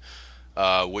Bashan,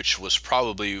 which was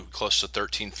probably close to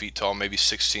 13 feet tall, maybe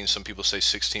 16. Some people say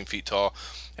 16 feet tall.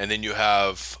 And then you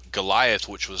have Goliath,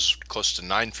 which was close to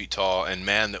 9 feet tall, and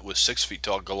man that was 6 feet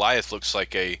tall. Goliath looks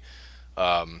like a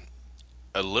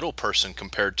little person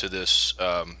compared to this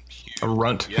huge, a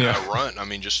runt. Yeah, a runt.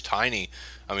 Just tiny.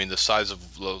 The size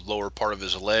of the lower part of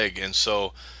his leg. And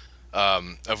so,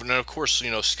 and of course,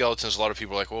 skeletons, a lot of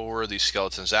people are like, well, where are these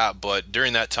skeletons at? But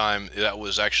during that time, that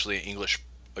was actually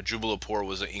Jubalapur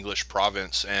was an English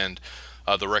province, and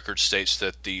the record states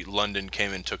that the London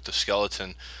came and took the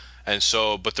skeleton. And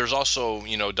so, but there's also,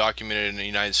 documented in the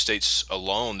United States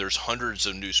alone, there's hundreds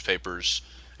of newspapers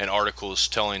and articles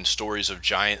telling stories of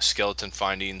giant skeleton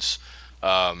findings.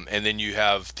 And then you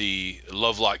have the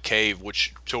Lovelock Cave,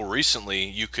 which till recently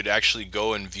you could actually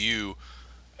go and view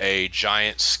a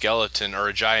giant skeleton or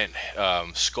a giant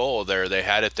skull there. They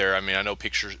had it there. I know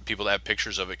people that have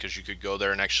pictures of it because you could go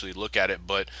there and actually look at it,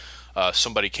 but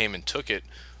somebody came and took it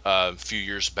a few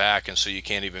years back, and so you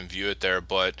can't even view it there.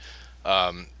 But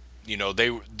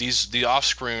the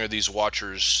offspring of these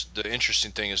watchers, the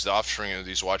interesting thing is the offspring of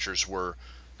these watchers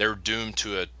they're doomed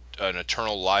to an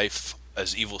eternal life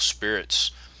as evil spirits,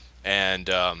 and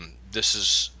this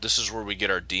is where we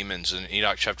get our demons. In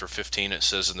Enoch chapter 15, it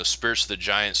says, "And the spirits of the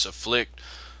giants afflict,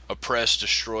 oppress,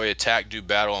 destroy, attack, do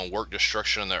battle, and work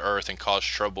destruction on the earth, and cause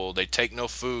trouble. They take no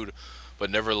food,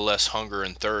 but nevertheless hunger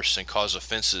and thirst, and cause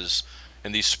offenses.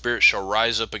 And these spirits shall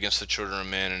rise up against the children of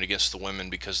men and against the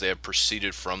women, because they have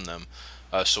proceeded from them."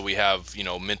 So we have,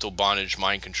 mental bondage,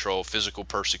 mind control, physical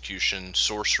persecution,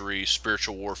 sorcery,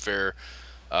 spiritual warfare.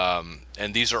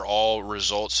 And these are all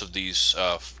results of these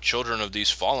children of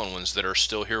these fallen ones that are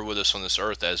still here with us on this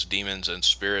earth as demons and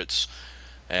spirits.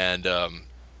 And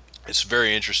it's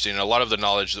very interesting. A lot of the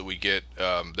knowledge that we get,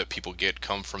 that people get,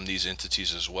 come from these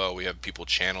entities as well. We have people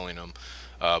channeling them.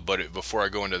 But before I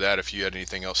go into that, if you had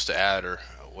anything else to add or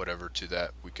whatever to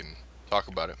that, we can talk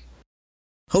about it.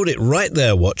 Hold it right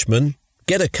there, Watchman.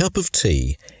 Get a cup of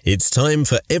tea. It's time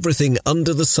for Everything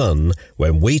Under the Sun,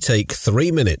 when we take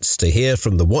 3 minutes to hear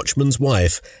from the Watchman's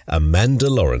wife, Amanda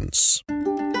Lawrence.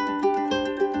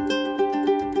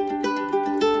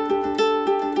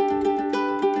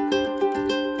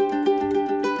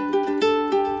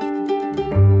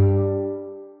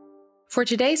 For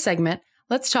today's segment,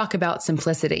 let's talk about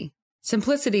simplicity.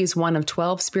 Simplicity is one of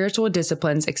 12 spiritual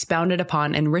disciplines expounded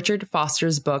upon in Richard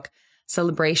Foster's book,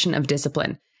 Celebration of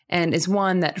Discipline, and is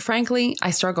one that, frankly,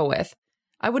 I struggle with.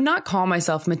 I would not call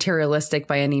myself materialistic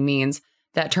by any means.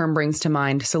 That term brings to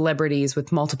mind celebrities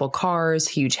with multiple cars,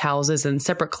 huge houses, and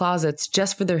separate closets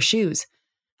just for their shoes.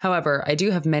 However, I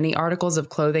do have many articles of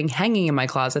clothing hanging in my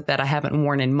closet that I haven't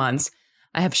worn in months.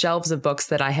 I have shelves of books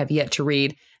that I have yet to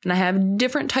read, and I have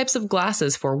different types of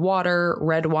glasses for water,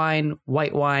 red wine,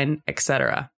 white wine,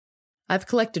 etc. I've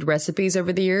collected recipes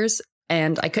over the years,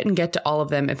 and I couldn't get to all of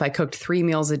them if I cooked 3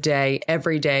 meals a day,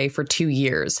 every day for 2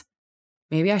 years.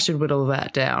 Maybe I should whittle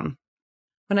that down.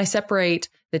 When I separate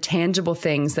the tangible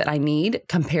things that I need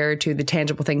compared to the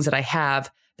tangible things that I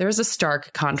have, there is a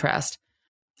stark contrast.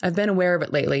 I've been aware of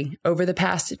it lately, over the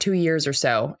past 2 years or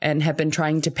so, and have been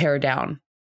trying to pare down.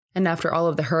 And after all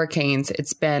of the hurricanes,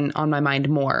 it's been on my mind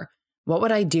more. What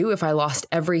would I do if I lost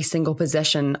every single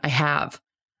possession I have?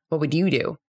 What would you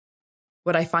do?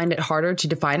 Would I find it harder to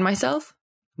define myself?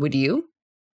 Would you?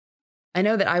 I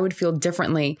know that I would feel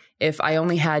differently if I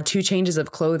only had 2 changes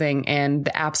of clothing and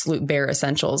the absolute bare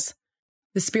essentials.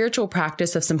 The spiritual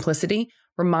practice of simplicity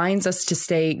reminds us to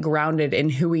stay grounded in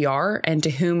who we are and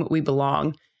to whom we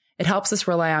belong. It helps us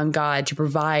rely on God to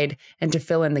provide and to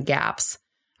fill in the gaps.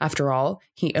 After all,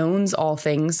 He owns all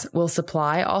things, will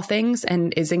supply all things,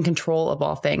 and is in control of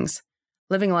all things.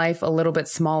 Living life a little bit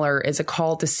smaller is a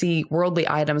call to see worldly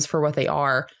items for what they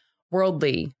are,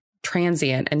 worldly,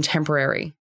 transient, and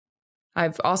temporary.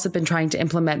 I've also been trying to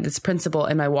implement this principle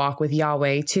in my walk with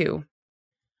Yahweh, too.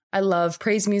 I love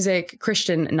praise music,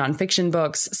 Christian nonfiction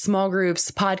books, small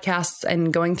groups, podcasts,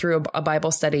 and going through a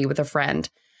Bible study with a friend.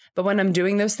 But when I'm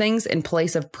doing those things in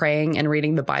place of praying and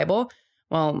reading the Bible,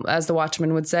 well, as the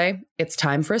Watchman would say, it's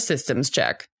time for a systems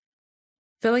check.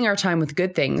 Filling our time with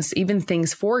good things, even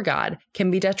things for God, can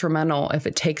be detrimental if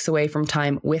it takes away from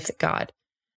time with God.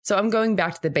 So I'm going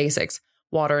back to the basics: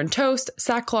 water and toast,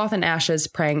 sackcloth and ashes,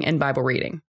 praying, and Bible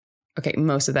reading. Okay,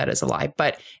 most of that is a lie,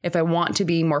 but if I want to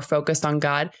be more focused on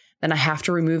God, then I have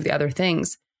to remove the other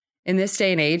things. In this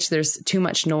day and age, there's too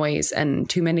much noise and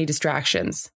too many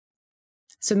distractions.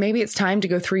 So maybe it's time to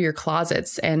go through your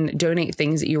closets and donate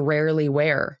things that you rarely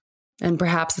wear. And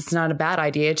perhaps it's not a bad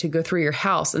idea to go through your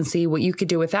house and see what you could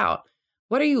do without.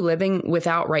 What are you living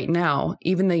without right now,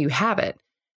 even though you have it?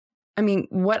 I mean,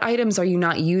 what items are you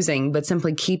not using but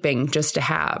simply keeping just to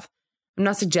have? I'm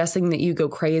not suggesting that you go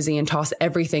crazy and toss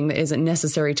everything that isn't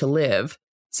necessary to live.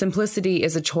 Simplicity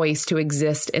is a choice to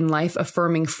exist in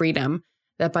life-affirming freedom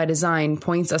that by design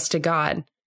points us to God.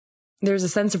 There's a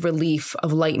sense of relief,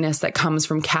 of lightness that comes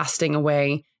from casting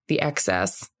away the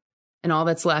excess. And all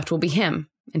that's left will be Him,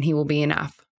 and He will be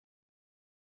enough.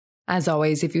 As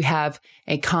always, if you have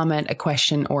a comment, a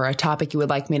question, or a topic you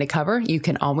would like me to cover, you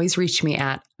can always reach me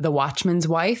at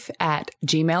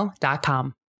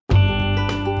thewatchmanswife@gmail.com.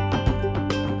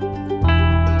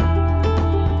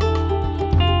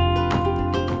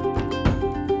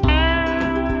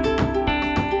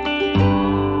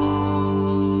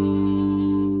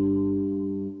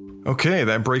 Okay,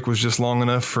 that break was just long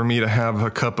enough for me to have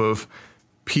a cup of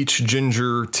peach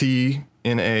ginger tea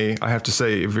in I have to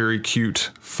say, a very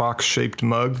cute fox-shaped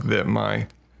mug that my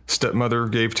stepmother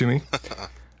gave to me.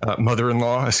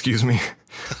 Mother-in-law, excuse me.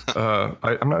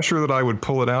 I'm not sure that I would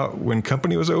pull it out when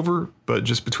company was over, but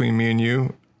just between me and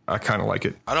you, I kind of like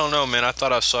it. I don't know, man. I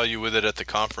thought I saw you with it at the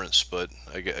conference, but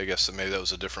I guess that maybe that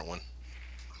was a different one.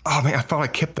 Oh, man, I thought I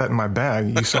kept that in my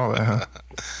bag. You saw that, huh?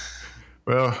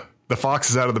 Well, the fox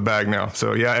is out of the bag now.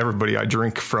 So, yeah, everybody, I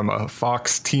drink from a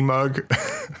fox tea mug.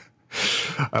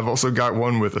 I've also got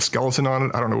one with a skeleton on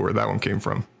it. I don't know where that one came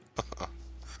from.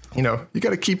 You know, you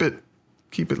got to keep it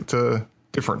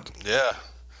different. Yeah.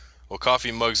 Well,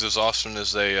 coffee mugs, as often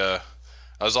as I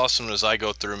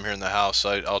go through them here in the house,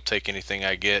 I'll take anything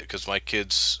I get because my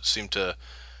kids seem to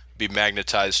be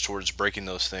magnetized towards breaking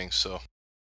those things. So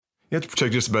you have to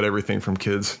protect just about everything from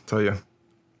kids, I tell you.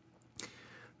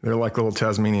 They're like little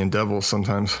Tasmanian devils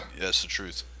sometimes. Yeah, that's the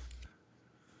truth.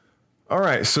 All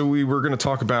right, so we were going to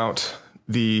talk about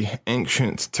the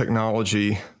ancient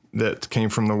technology that came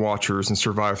from the Watchers and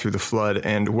survived through the flood,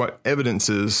 and what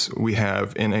evidences we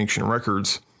have in ancient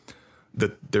records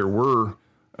that there were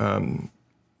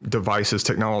devices,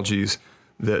 technologies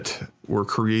that were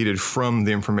created from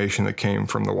the information that came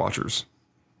from the Watchers.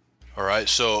 All right,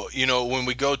 so, when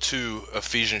we go to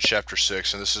Ephesians chapter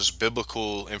 6, and this is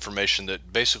biblical information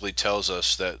that basically tells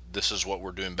us that this is what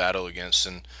we're doing battle against,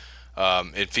 and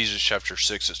in Ephesians chapter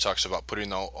 6, it talks about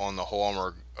putting on the whole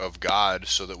armor of God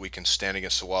so that we can stand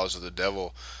against the wiles of the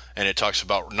devil. And it talks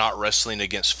about not wrestling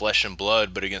against flesh and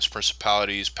blood, but against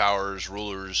principalities, powers,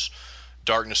 rulers,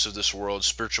 darkness of this world,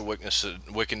 spiritual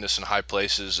wickedness in high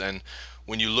places. And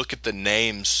when you look at the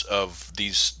names of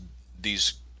these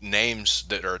names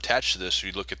that are attached to this,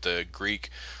 you look at the Greek,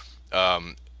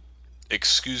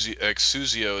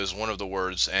 exousio is one of the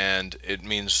words, and it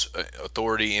means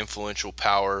authority, influential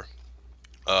power,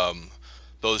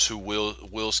 those who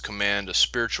wills command, a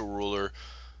spiritual ruler,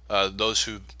 those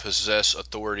who possess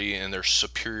authority and they're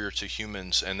superior to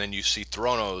humans. And then you see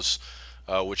thronos,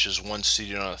 which is one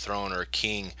seated on a throne or a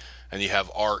king. And you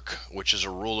have arch, which is a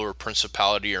ruler,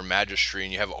 principality, or magistry.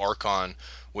 And you have archon,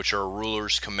 which are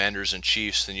rulers, commanders, and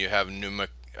chiefs. Then you have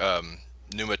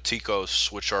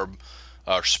pneumatikos, which are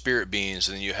spirit beings.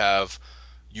 And then you have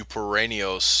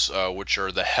euporanios, which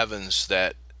are the heavens,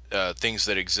 that things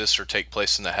that exist or take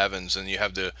place in the heavens. And you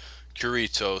have the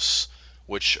kuritos,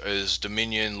 which is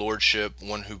dominion, lordship,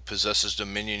 one who possesses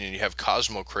dominion. And you have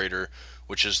cosmocrator,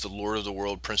 which is the Lord of the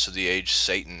world, Prince of the age,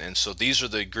 Satan. And so these are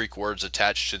the Greek words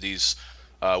attached to these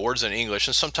words in English.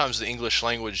 And sometimes the English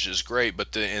language is great,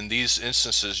 but in these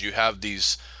instances you have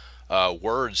these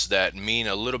words that mean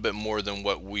a little bit more than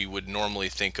what we would normally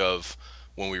think of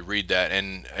when we read that.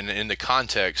 And in the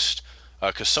context,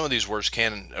 because some of these words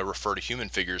can refer to human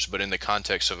figures, but in the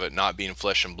context of it not being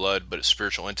flesh and blood, but it's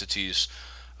spiritual entities,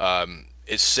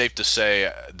 it's safe to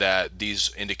say that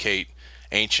these indicate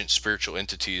ancient spiritual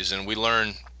entities. And we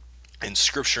learn in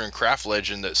scripture and craft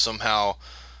legend that somehow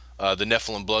the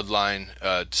Nephilim bloodline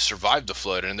survived the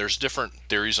flood. And there's different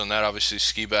theories on that. Obviously,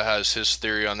 Skiba has his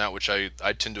theory on that, which I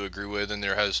tend to agree with. And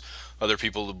there has other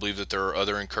people who believe that there are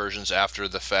other incursions after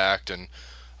the fact and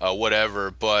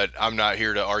whatever. But I'm not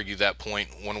here to argue that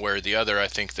point one way or the other. I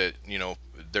think that,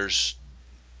 there's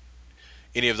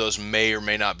any of those may or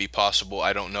may not be possible.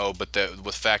 I don't know. But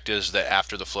the fact is that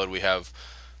after the flood, we have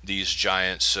these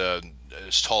giants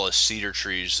as tall as cedar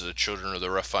trees, the children of the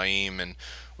Rephaim, and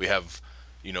we have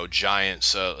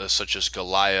giants such as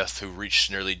Goliath, who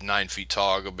reached nearly 9 feet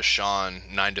tall, Bashan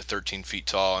 9 to 13 feet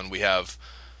tall, and we have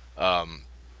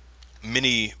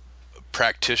many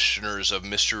practitioners of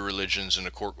mystery religions and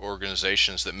occult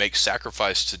organizations that make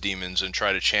sacrifice to demons and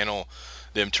try to channel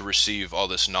them to receive all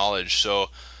this knowledge. So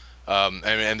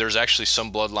and there's actually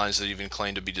some bloodlines that even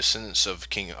claim to be descendants of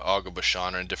King Og of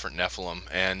Bashan and different Nephilim.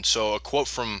 And so a quote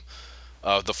from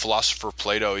the philosopher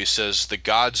Plato, he says, "The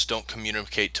gods don't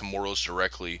communicate to mortals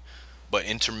directly, but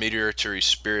intermediary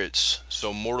spirits.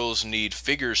 So mortals need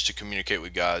figures to communicate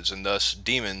with gods, and thus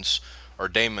demons, or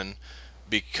daemon,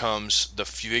 becomes the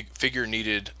figure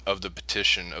needed of the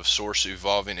petition of source,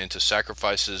 evolving into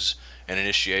sacrifices and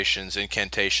initiations,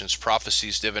 incantations,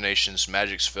 prophecies, divinations,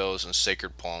 magic spells, and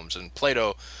sacred poems." And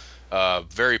Plato,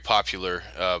 very popular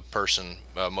person.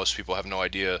 Most people have no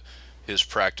idea his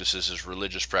practices, his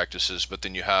religious practices. But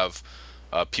then you have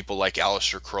people like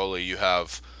Aleister Crowley. You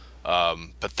have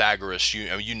Pythagoras.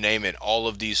 You name it. All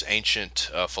of these ancient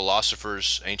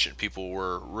philosophers, ancient people,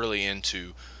 were really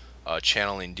into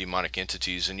channeling demonic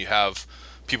entities. And you have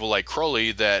people like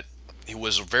Crowley, that he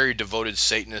was a very devoted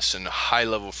Satanist and a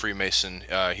high-level Freemason.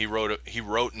 He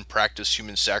wrote and practiced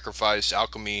human sacrifice,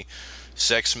 alchemy,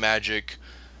 sex magic,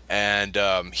 and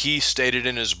he stated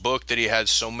in his book that he had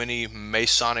so many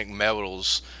Masonic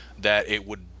medals that it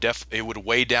would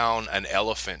weigh down an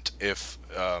elephant if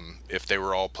they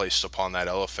were all placed upon that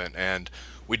elephant. And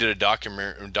we did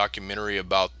a documentary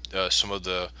about some of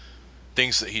the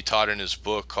things that he taught in his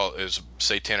book called is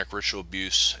Satanic Ritual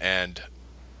Abuse, and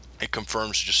it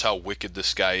confirms just how wicked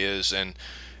this guy is. And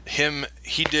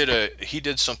he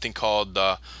did something called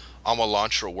the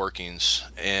Amalantra workings,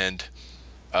 and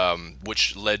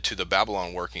which led to the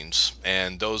Babylon workings.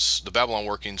 And the Babylon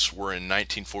workings were in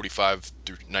 1945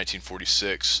 through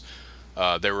 1946.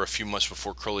 They were a few months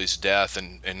before Crowley's death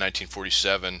in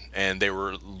 1947, and they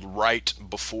were right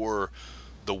before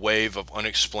the wave of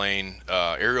unexplained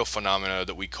aerial phenomena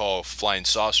that we call flying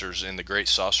saucers in the Great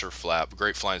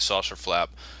Flying Saucer Flap.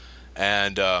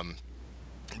 And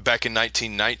back in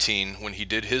 1919, when he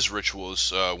did his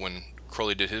rituals, when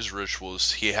Crowley did his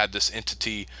rituals, he had this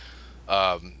entity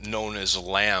known as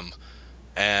Lamb,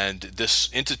 and this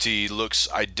entity looks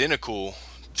identical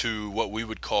to what we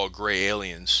would call gray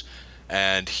aliens.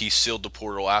 And he sealed the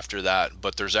portal after that,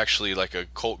 but there's actually like a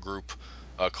cult group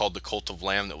called the Cult of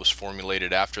Lamb that was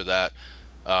formulated after that.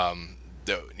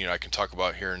 That I can talk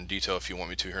about here in detail if you want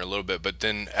me to here in a little bit. But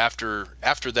then after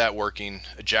that working,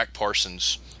 Jack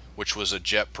Parsons, which was a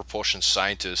jet propulsion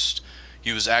scientist,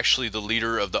 he was actually the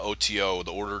leader of the OTO,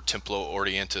 the Order Templo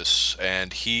Orientis,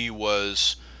 and he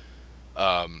was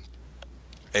a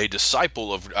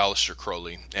disciple of Aleister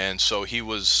Crowley. And so he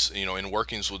was in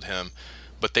workings with him.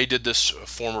 But they did this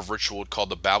form of ritual called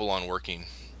the Babylon working,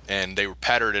 and they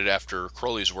patterned it after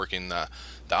Crowley's working, the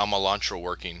Amalantra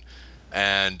working.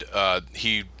 And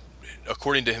he,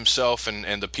 according to himself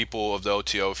and the people of the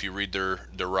OTO, if you read their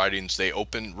writings, they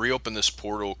reopened this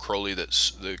portal Crowley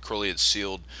had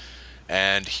sealed,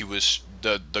 and he was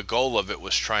the goal of it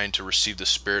was trying to receive the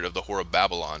spirit of the Whore of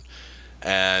Babylon,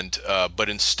 and but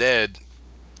instead,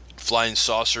 flying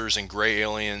saucers and gray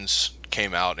aliens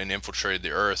came out and infiltrated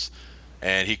the Earth,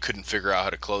 and he couldn't figure out how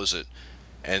to close it.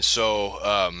 And so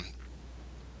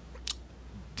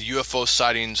the UFO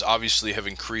sightings obviously have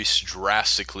increased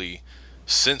drastically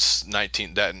since that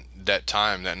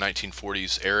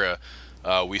 1940s era.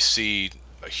 We see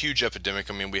a huge epidemic.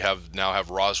 I mean, we now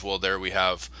have Roswell there. We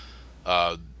have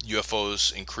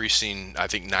UFOs increasing, I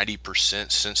think,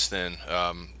 90% since then,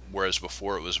 whereas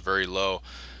before it was very low.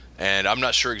 And I'm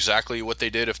not sure exactly what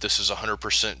they did, if this is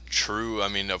 100% true. I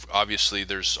mean, obviously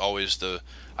there's always the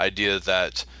idea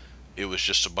that it was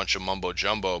just a bunch of mumbo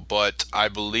jumbo, but I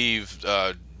believe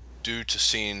due to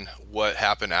seeing what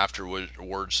happened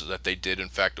afterwards that they did in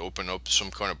fact open up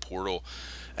some kind of portal.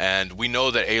 And we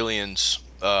know that aliens,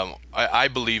 I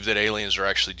believe that aliens are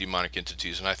actually demonic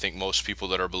entities, and I think most people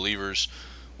that are believers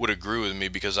would agree with me,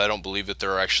 because I don't believe that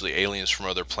there are actually aliens from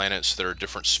other planets that are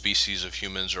different species of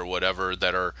humans or whatever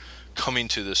that are coming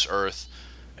to this earth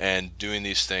and doing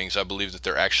these things. I believe that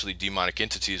they're actually demonic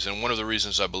entities, and one of the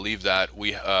reasons I believe that,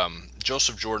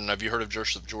 Joseph Jordan, have you heard of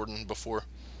Joseph Jordan before?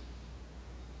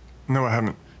 No, I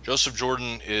haven't. Joseph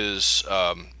Jordan is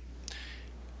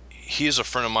he is a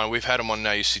friend of mine. We've had him on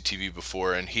Now You See TV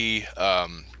before, and he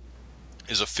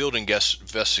is a field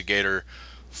investigator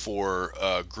for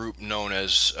a group known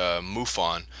as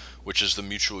MUFON, which is the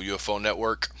Mutual UFO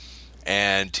Network,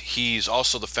 and he's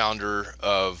also the founder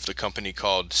of the company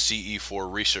called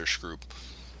CE4 Research Group.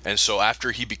 And so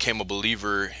after he became a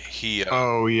believer, he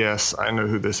oh yes, I know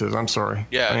who this is. I'm sorry.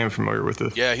 Yeah, I am familiar with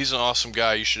this. Yeah, he's an awesome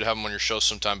guy. You should have him on your show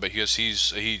sometime. But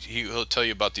he'll tell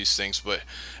you about these things. But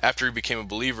after he became a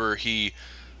believer, he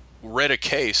read a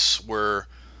case where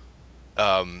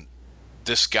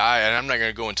this guy, and I'm not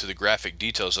going to go into the graphic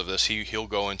details of this. He'll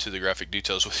go into the graphic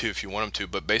details with you if you want him to.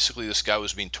 But basically, this guy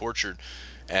was being tortured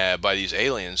by these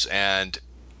aliens, and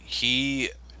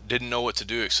he didn't know what to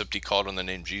do except he called on the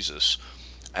name Jesus.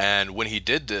 And when he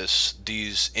did this,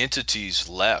 these entities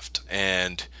left.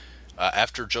 And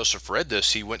after Joseph read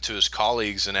this, he went to his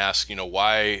colleagues and asked,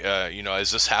 why,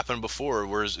 has this happened before?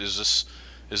 Where is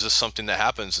this something that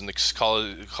happens? And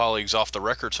the colleagues off the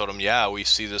record told him, yeah, we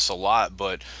see this a lot,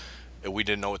 but we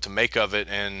didn't know what to make of it.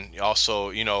 And also,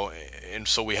 and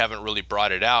so we haven't really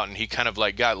brought it out. And he kind of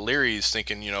like got leery. He's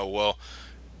thinking, well,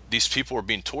 these people are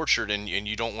being tortured, and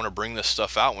you don't want to bring this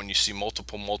stuff out when you see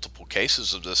multiple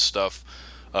cases of this stuff,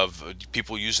 of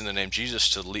people using the name Jesus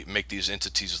to make these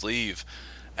entities leave.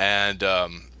 And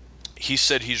he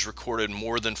said he's recorded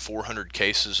more than 400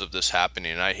 cases of this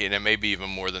happening, and it may be even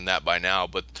more than that by now,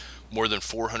 but more than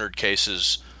 400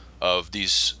 cases of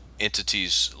these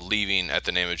entities leaving at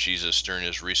the name of Jesus during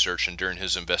his research and during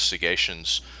his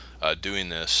investigations doing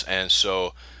this. And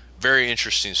so very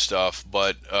interesting stuff.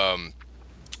 But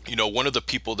one of the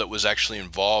people that was actually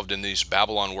involved in these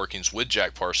Babylon workings with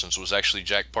Jack Parsons was actually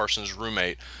Jack Parsons'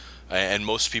 roommate, and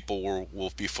most people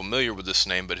will be familiar with this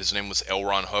name, but his name was L.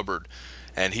 Ron Hubbard,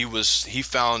 and he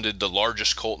founded the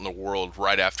largest cult in the world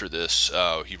right after this.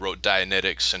 He wrote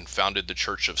Dianetics and founded the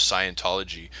Church of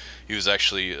Scientology. He was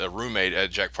actually a roommate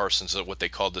at Jack Parsons at what they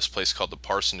called this place called the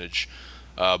Parsonage.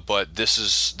 But this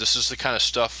is the kind of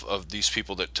stuff of these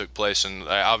people that took place, and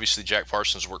obviously Jack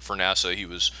Parsons worked for NASA. He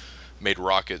made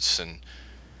rockets and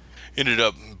ended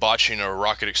up botching a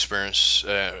rocket experience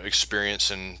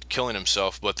and killing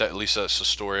himself. But at least that's the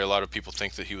story. A lot of people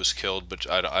think that he was killed, but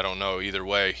I don't know. Either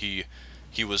way,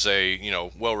 he was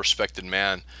a well-respected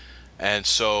man. And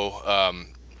so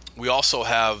we also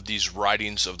have these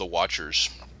writings of the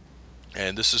Watchers,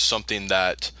 and this is something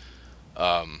that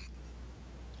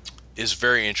is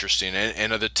very interesting.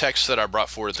 And the text that I brought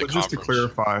forward at the conference. Just to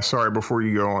clarify, sorry, before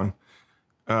you go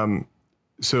on.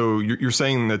 So you're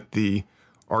saying that the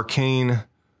arcane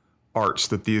arts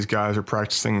that these guys are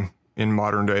practicing in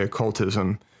modern day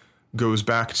occultism goes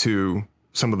back to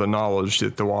some of the knowledge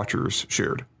that the Watchers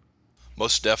shared?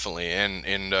 Most definitely.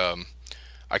 And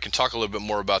I can talk a little bit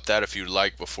more about that if you'd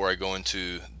like before I go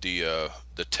into the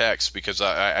text, because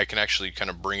I can actually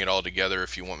kind of bring it all together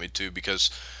if you want me to,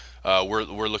 because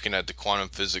we're looking at the quantum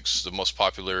physics, the most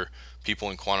popular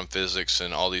people in quantum physics,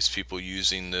 and all these people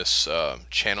using this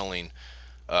channeling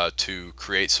to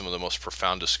create some of the most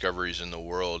profound discoveries in the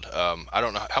world. I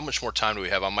don't know how much more time do we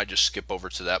have. I might just skip over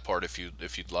to that part if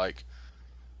you'd like.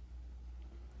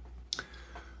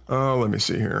 Let me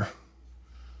see here.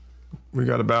 We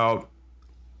got about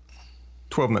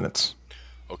 12 minutes.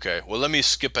 Okay. Well, let me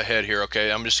skip ahead here. Okay.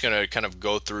 I'm just going to kind of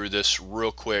go through this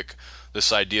real quick.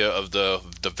 This idea of the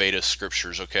Veda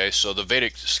scriptures. Okay. So the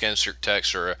Vedic Scanscript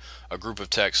texts are a group of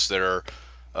texts that are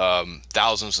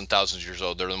thousands and thousands of years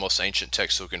old. They're the most ancient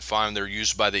texts we can find. They're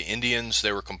used by the Indians.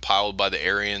 They were compiled by the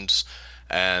Aryans,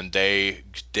 and they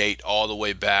date all the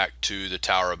way back to the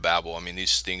Tower of Babel. I mean,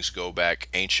 these things go back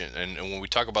ancient. And when we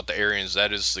talk about the Aryans,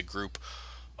 that is the group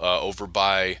over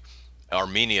by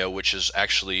Armenia, which is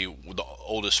actually the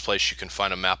oldest place you can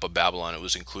find a map of Babylon. It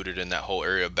was included in that whole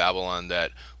area of Babylon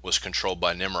that was controlled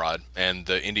by Nimrod, and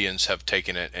the Indians have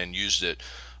taken it and used it.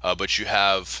 But you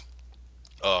have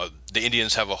the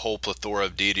Indians have a whole plethora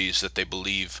of deities that they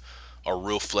believe are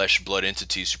real flesh blood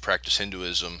entities who practice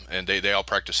Hinduism, and they all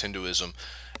practice Hinduism.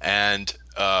 And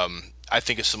I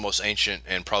think it's the most ancient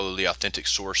and probably the authentic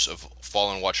source of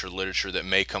Fallen Watcher literature that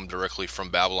may come directly from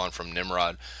Babylon, from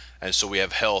Nimrod. And so we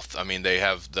have health. I mean, they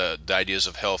have the ideas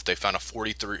of health. They found a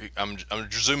 43, I'm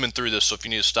zooming through this, so if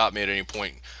you need to stop me at any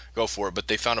point, go for it. But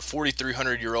they found a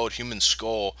 4,300-year-old human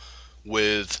skull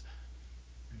with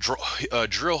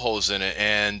drill holes in it,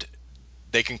 and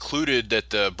they concluded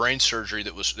that the brain surgery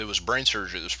that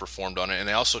was performed on it, and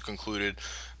they also concluded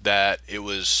that it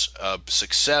was a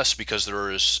success because there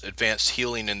was advanced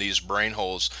healing in these brain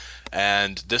holes.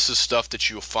 And this is stuff that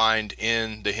you'll find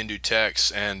in the Hindu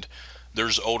texts, and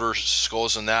there's older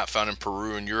skulls than that found in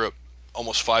Peru and Europe,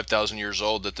 almost 5,000 years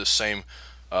old, that this same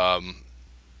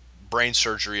brain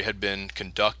surgery had been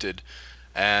conducted.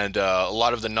 And a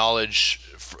lot of the knowledge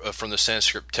from the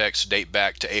Sanskrit texts date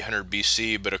back to 800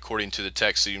 BC, but according to the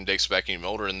text, it even dates back even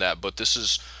older than that. But this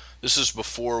is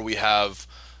before we have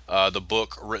the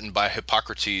book written by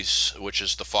Hippocrates, which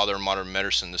is the father of modern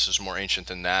medicine. This is more ancient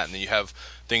than that. And then you have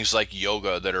things like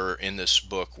yoga that are in this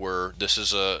book, where this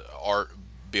is a art,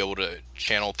 be able to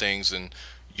channel things and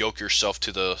yoke yourself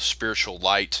to the spiritual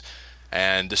light.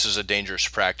 And this is a dangerous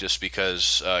practice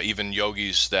because even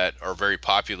yogis that are very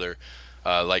popular,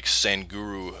 like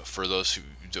Sadhguru, for those who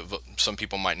some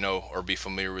people might know or be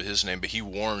familiar with his name, but he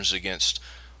warns against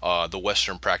the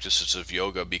Western practices of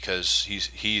yoga because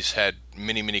he's had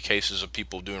many cases of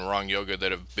people doing wrong yoga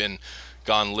that have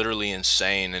gone literally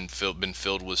insane and been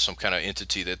filled with some kind of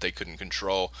entity that they couldn't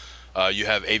control. You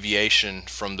have aviation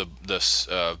from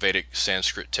the Vedic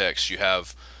Sanskrit text. You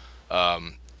have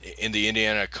in the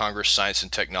Indiana Congress Science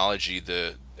and Technology,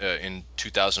 in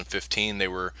 2015, they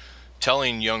were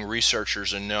telling young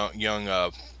researchers and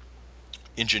young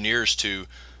engineers to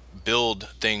build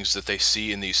things that they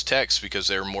see in these texts because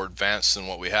they're more advanced than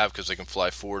what we have, because they can fly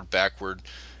forward, backward,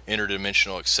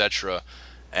 interdimensional, etc.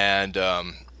 And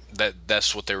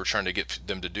that's what they were trying to get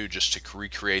them to do, just to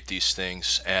recreate these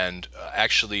things. And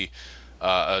actually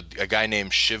a guy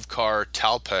named Shivkar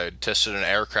Talpad tested an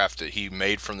aircraft that he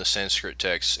made from the Sanskrit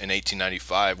text in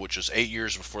 1895, which was 8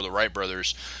 years before the Wright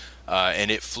brothers,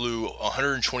 and it flew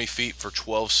 120 feet for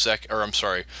 12 seconds. Or I'm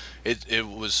sorry, it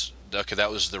was okay.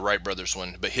 That was the Wright brothers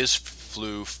one, but his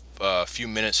flew a few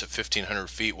minutes at 1,500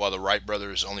 feet, while the Wright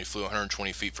brothers only flew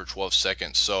 120 feet for 12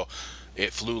 seconds. So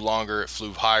it flew longer, it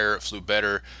flew higher, it flew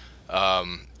better.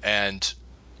 And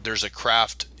there's a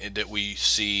craft that we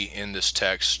see in this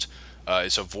text.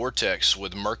 It's a vortex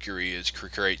with mercury. It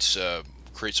creates a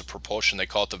propulsion. They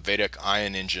call it the Vedic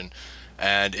ion engine.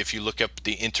 And if you look up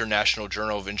the International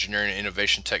Journal of Engineering and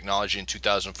Innovation Technology in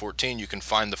 2014, you can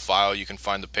find the file, you can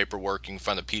find the paperwork, you can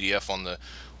find the PDF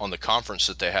on the conference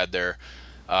that they had there.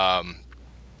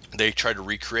 They tried to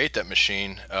recreate that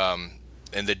machine,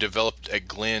 and they developed at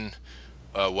Glenn,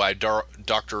 why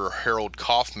Dr. Harold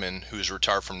Kaufman, who's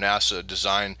retired from NASA,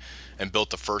 designed and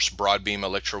built the first broadbeam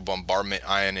electrobombardment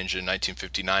ion engine in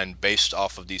 1959 based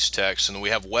off of these texts. And then we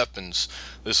have weapons.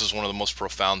 This is one of the most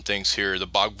profound things here. The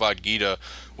Bhagavad Gita,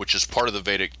 which is part of the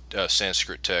Vedic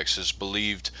Sanskrit text, is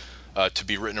believed to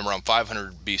be written around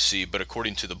 500 BC, but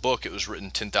according to the book, it was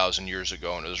written 10,000 years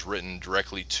ago, and it was written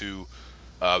directly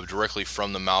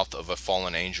from the mouth of a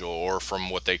fallen angel, or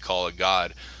from what they call a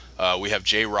god. We have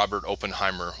J. Robert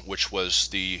Oppenheimer, which was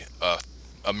the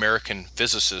American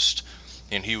physicist,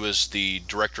 and he was the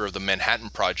director of the Manhattan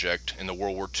Project in the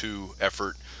World War II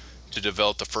effort to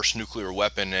develop the first nuclear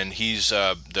weapon, and he's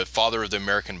the father of the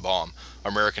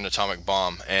American atomic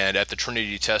bomb. And at the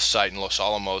Trinity Test Site in Los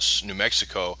Alamos, New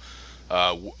Mexico,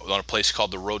 on a place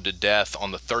called the Road to Death,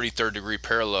 on the 33rd degree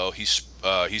parallel, he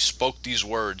spoke these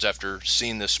words after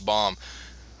seeing this bomb: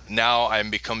 "Now I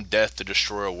am become death, the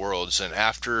destroyer of worlds." And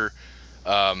after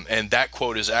and that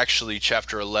quote is actually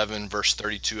chapter 11 verse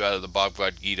 32 out of the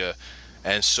Bhagavad Gita.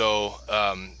 And so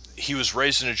he was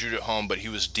raised in a Judite home, but he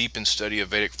was deep in study of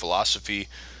Vedic philosophy.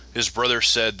 His brother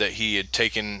said that he had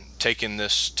taken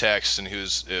this text, and he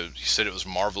said it was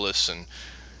marvelous, and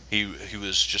he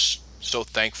was just so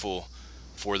thankful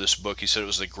for this book. He said it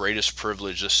was the greatest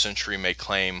privilege this century may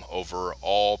claim over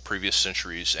all previous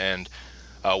centuries. And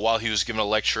while he was giving a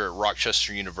lecture at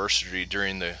Rochester University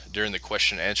during the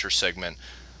question and answer segment,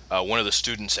 one of the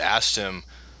students asked him,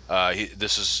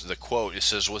 This is the quote. It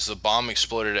says, "Was the bomb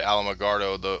exploded at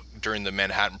Alamogordo during the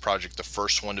Manhattan Project the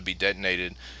first one to be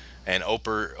detonated?" And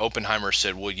Oppenheimer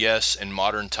said, "Well, yes, in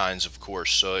modern times, of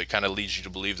course." So it kind of leads you to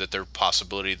believe that there's a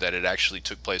possibility that it actually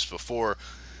took place before.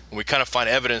 And we kind of find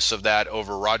evidence of that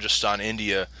over Rajasthan,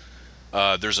 India.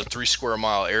 There's a 3 square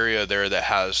mile area there that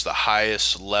has the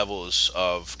highest levels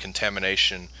of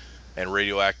contamination and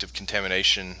radioactive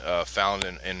contamination found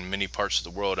in many parts of the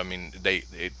world. I mean,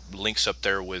 it links up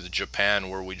there with Japan,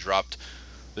 where we dropped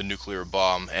the nuclear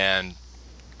bomb. And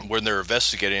when they're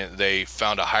investigating it, they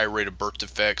found a high rate of birth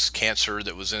defects, cancer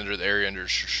that was in the area under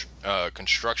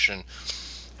construction,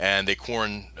 and they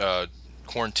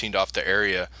quarantined off the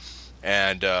area.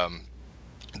 And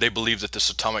they believe that this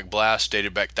atomic blast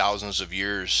dated back thousands of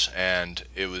years, and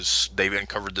they've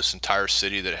uncovered this entire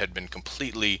city that had been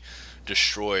completely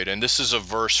destroyed. And this is a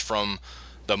verse from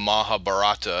the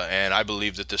Mahabharata, and I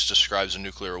believe that this describes a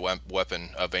nuclear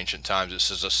weapon of ancient times. It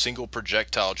says, "A single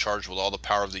projectile charged with all the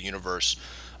power of the universe,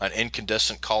 an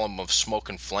incandescent column of smoke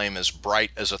and flame as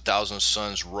bright as 1,000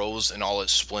 suns, rose in all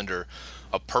its splendor.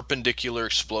 A perpendicular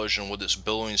explosion with its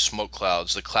billowing smoke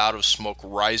clouds. The cloud of smoke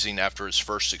rising after its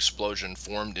first explosion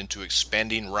formed into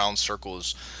expanding round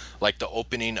circles like the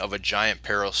opening of a giant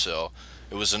paracel.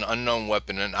 It was an unknown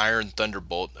weapon, an iron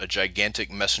thunderbolt, a gigantic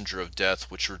messenger of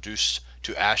death, which reduced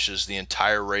to ashes the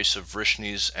entire race of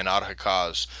Vrishnis and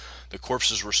Adhakas. The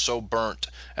corpses were so burnt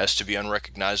as to be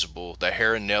unrecognizable. The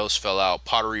hair and nails fell out,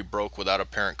 pottery broke without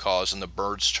apparent cause, and the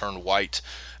birds turned white.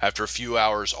 After a few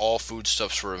hours, all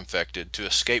foodstuffs were infected. To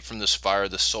escape from this fire,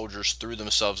 the soldiers threw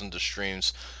themselves into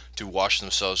streams to wash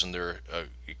themselves in their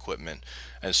equipment."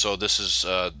 And so this is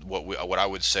what I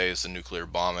would say is the nuclear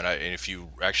bomb. And if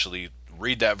you actually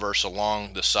read that verse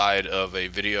along the side of a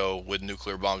video with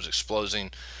nuclear bombs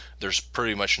exploding, there's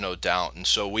pretty much no doubt. And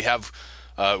so we have,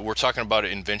 we're talking about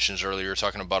inventions earlier,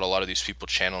 talking about a lot of these people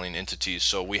channeling entities.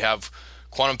 So we have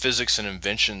quantum physics and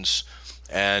inventions,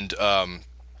 and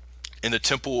in the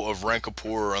Temple of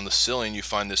Rankapur on the ceiling, you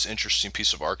find this interesting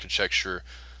piece of architecture.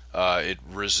 It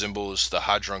resembles the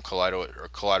Hadron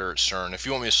Collider at CERN. If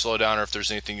you want me to slow down, or if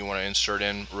there's anything you want to insert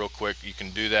in real quick, you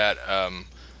can do that.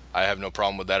 I have no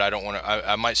problem with that. I don't want to.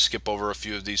 I might skip over a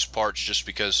few of these parts just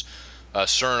because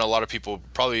CERN. A lot of people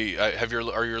probably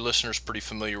are your listeners pretty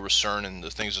familiar with CERN and the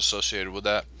things associated with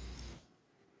that?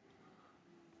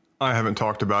 I haven't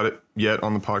talked about it yet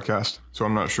on the podcast, so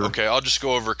I'm not sure. Okay, I'll just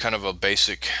go over kind of a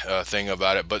basic thing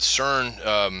about it. But CERN,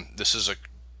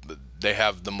 they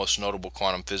have the most notable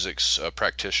quantum physics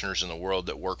practitioners in the world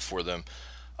that work for them,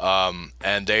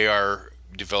 and they are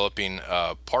developing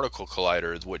a particle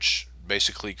collider, which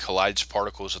basically collides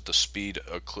particles at the speed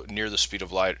near the speed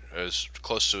of light, as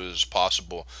close to as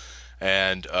possible.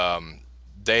 And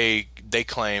they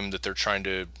claim that they're trying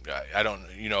to,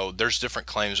 there's different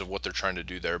claims of what they're trying to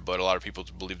do there, but a lot of people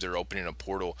believe they're opening a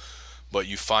portal. But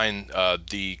you find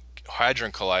the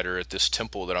Hadron Collider at this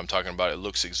temple that I'm talking about. It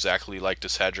looks exactly like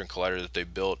this Hadron Collider that they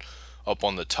built up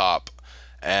on the top.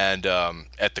 And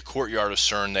at the courtyard of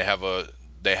CERN,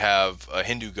 they have a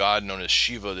Hindu god known as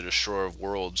Shiva, the destroyer of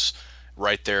worlds,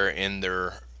 right there in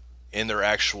their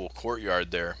actual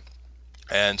courtyard there.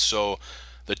 And so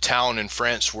the town in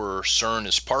France where CERN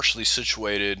is partially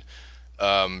situated,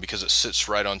 because it sits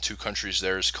right on two countries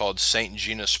there, is called Saint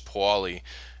Genus Pauli.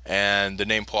 And the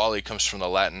name Pauli comes from the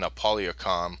Latin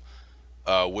Apolliacum,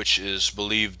 which is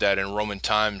believed that in Roman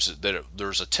times that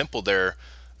there's a temple there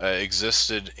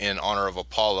existed in honor of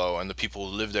Apollo, and the people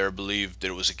who lived there believed that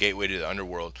it was a gateway to the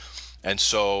underworld. And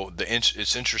so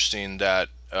it's interesting that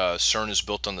CERN is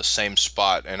built on the same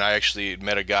spot. And I actually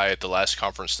met a guy at the last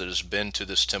conference that has been to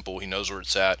this temple. He knows where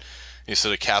it's at. He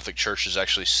said the Catholic Church is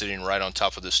actually sitting right on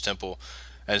top of this temple.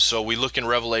 And so we look in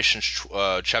Revelation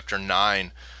chapter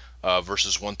 9,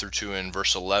 verses 1 through 2, and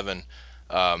verse 11.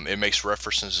 It makes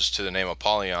references to the name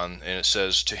Apollyon, and it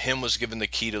says, "To him was given the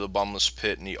key to the bottomless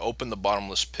pit, and he opened the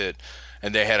bottomless pit.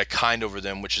 And they had a kind over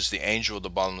them, which is the angel of the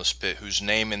bottomless pit, whose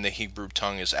name in the Hebrew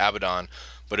tongue is Abaddon,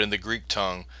 but in the Greek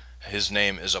tongue his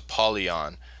name is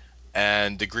Apollyon."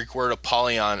 And the Greek word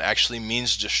Apollyon actually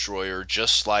means destroyer,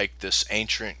 just like this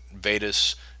ancient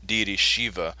Vedas deity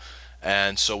Shiva.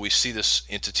 And so we see this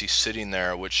entity sitting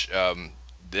there, which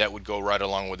that would go right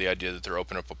along with the idea that they're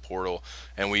opening up a portal.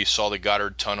 And we saw the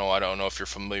Goddard Tunnel. I don't know if you're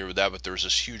familiar with that, but there was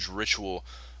this huge ritual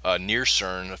near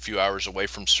CERN, a few hours away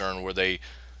from CERN, where they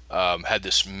had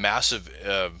this massive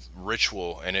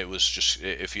ritual. And it was just,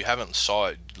 if you haven't saw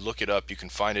it, look it up. You can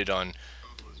find it on...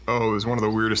 Oh, it was one of the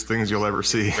weirdest things you'll ever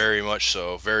see. Very much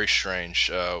so. Very strange.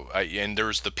 And there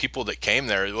was the people that came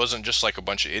there. It wasn't just like a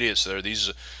bunch of idiots there.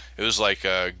 It was like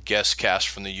a guest cast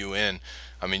from the UN.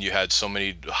 I mean, you had so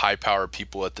many high-powered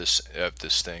people at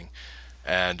this thing,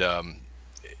 and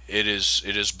it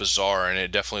is bizarre, and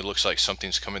it definitely looks like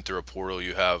something's coming through a portal.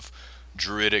 You have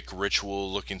druidic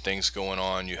ritual-looking things going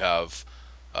on. You have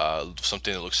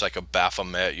something that looks like a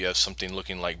Baphomet. You have something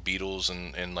looking like beetles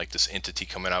and like this entity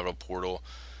coming out of a portal,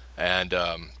 and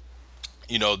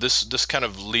this kind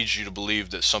of leads you to believe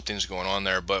that something's going on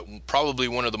there. But probably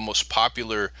one of the most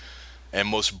popular and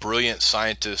most brilliant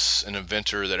scientists and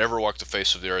inventor that ever walked the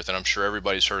face of the earth, and I'm sure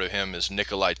everybody's heard of him, is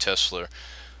Nikola Tesla.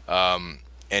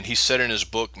 And he said in his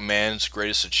book, Man's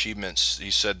Greatest Achievements,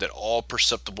 he said that all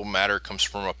perceptible matter comes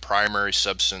from a primary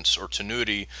substance or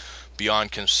tenuity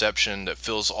beyond conception that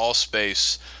fills all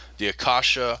space, the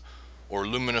akasha or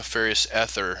luminiferous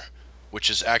ether, which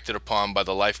is acted upon by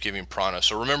the life-giving prana.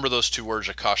 So remember those two words,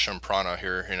 akasha and prana,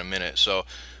 here in a minute. So,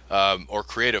 or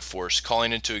creative force,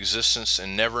 calling into existence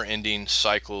and never-ending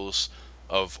cycles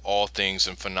of all things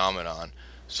and phenomenon.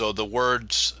 So the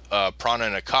words prana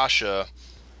and akasha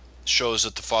shows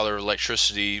that the father of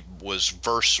electricity was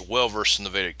well versed in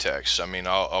the Vedic text. I mean,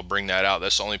 I'll bring that out.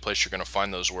 That's the only place you're going to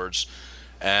find those words.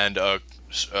 And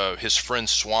his friend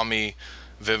Swami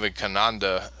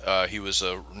Vivekananda, he was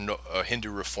a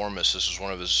Hindu reformist. This is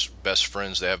one of his best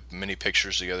friends. They have many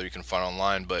pictures together you can find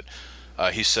online. But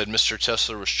he said Mr.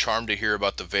 Tesla was charmed to hear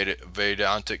about the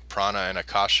Vedantic prana and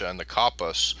akasha and the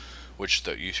kalpas, which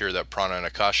you hear that prana and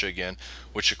akasha again,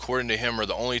 which according to him are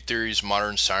the only theories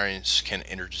modern science can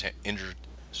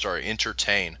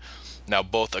entertain. Now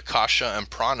both akasha and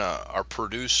prana are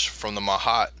produced from the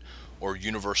Mahat, or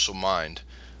universal mind.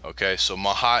 Okay, so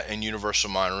Mahat and universal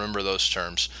mind, remember those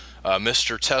terms.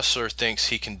 Mr. Tesla thinks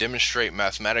he can demonstrate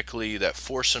mathematically that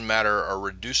force and matter are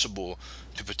reducible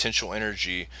to potential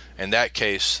energy. In that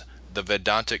case, the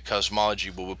Vedantic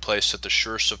cosmology will be placed at the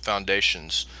surest of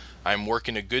foundations. I am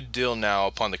working a good deal now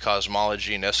upon the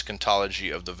cosmology and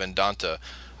eschatology of the Vedanta.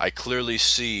 I clearly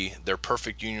see their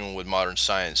perfect union with modern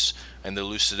science, and the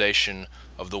elucidation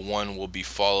of the one will be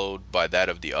followed by that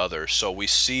of the other. So we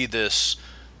see this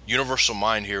universal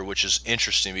mind here, which is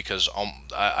interesting because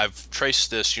I've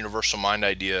traced this universal mind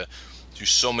idea through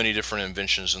so many different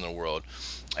inventions in the world.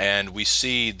 And we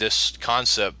see this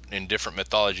concept in different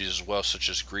mythologies as well, such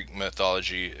as Greek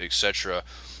mythology, etc.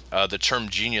 The term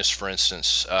genius, for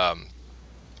instance,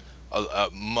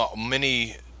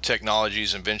 many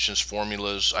technologies, inventions,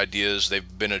 formulas, ideas,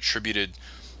 they've been attributed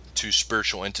to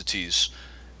spiritual entities.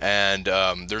 And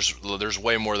there's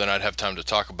way more than I'd have time to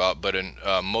talk about, but in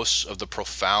most of the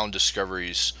profound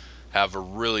discoveries have a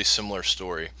really similar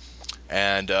story.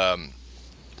 And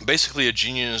basically a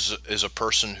genius is a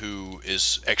person who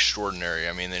is extraordinary.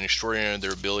 I mean, extraordinary in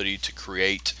their ability to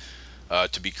create,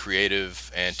 to be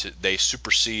creative, and they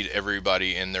supersede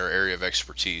everybody in their area of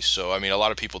expertise. So, I mean, a lot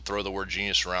of people throw the word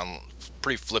genius around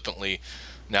pretty flippantly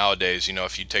nowadays. You know,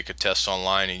 if you take a test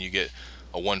online and you get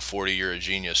a 140, you're a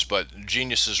genius. But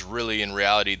geniuses really, in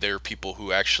reality, they're people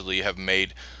who actually have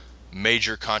made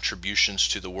major contributions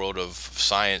to the world of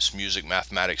science, music,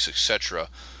 mathematics, etc.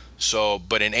 So,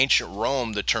 but in ancient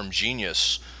Rome, the term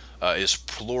genius is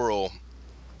plural,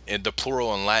 and the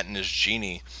plural in Latin is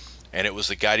genie, and it was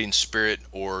the guiding spirit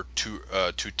or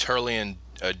tutelarian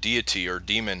deity or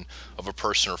demon of a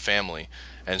person or family.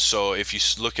 And so if you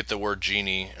look at the word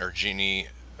genie,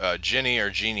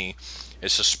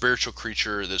 it's a spiritual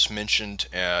creature that's mentioned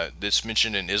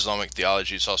in Islamic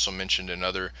theology. It's also mentioned in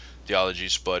other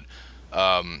theologies, but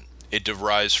it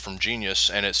derives from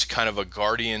genius, and it's kind of a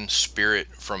guardian spirit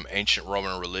from ancient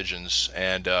Roman religions.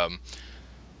 And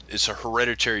it's a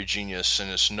hereditary genius, and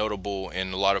it's notable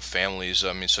in a lot of families.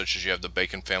 I mean, such as you have the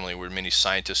Bacon family, where many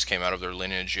scientists came out of their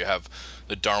lineage. You have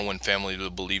the Darwin family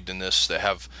that believed in this, that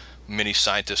have many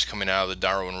scientists coming out of the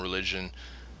Darwin religion.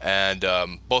 And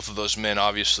both of those men,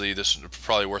 obviously, this is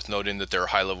probably worth noting that they're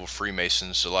high-level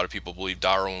Freemasons. A lot of people believe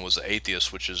Darwin was an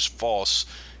atheist, which is false.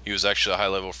 He was actually a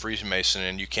high-level Freemason,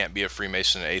 and you can't be a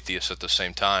Freemason and atheist at the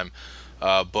same time.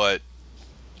 But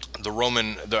the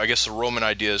Roman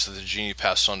idea is that the genie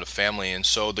passed on to family. And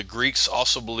so the Greeks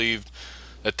also believed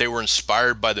that they were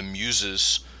inspired by the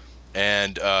Muses,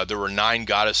 and there were 9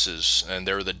 goddesses, and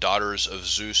they were the daughters of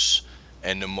Zeus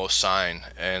and Mnemosyne,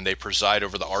 and they preside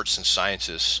over the arts and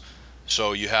sciences.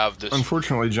 So you have this.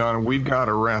 Unfortunately, John, we've got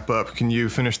to wrap up. Can you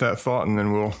finish that thought, and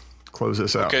then we'll close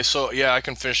this out? Okay, so yeah, I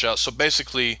can finish out. So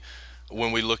basically,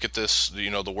 when we look at this,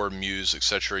 the word muse,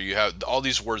 etc., you have all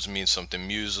these words mean something.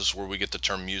 Muse is where we get the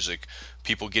term music.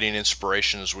 People getting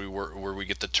inspiration is where we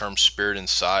get the term spirit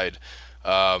inside.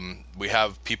 We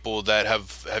have people that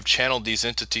have channeled these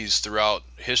entities throughout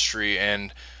history,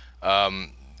 and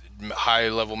high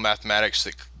level mathematics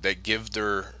that give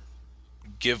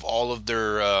all of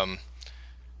their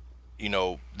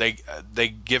they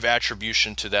give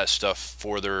attribution to that stuff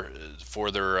for their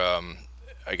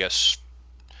I guess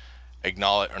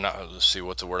acknowledge, or not, let's see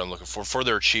what the word I'm looking for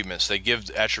their achievements. They give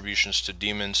attributions to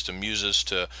demons, to muses,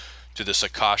 to this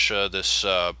Akasha, this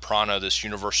prana, this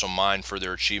universal mind for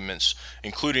their achievements,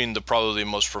 including the probably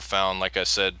most profound, like I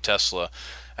said, Tesla.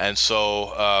 And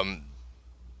so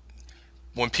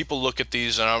when people look at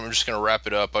these, and I'm just going to wrap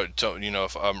it up,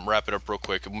 wrap it up real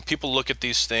quick. When people look at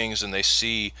these things and they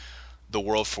see the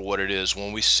world for what it is,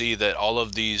 when we see that all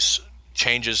of these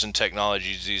changes in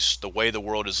technologies, the way the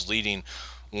world is leading,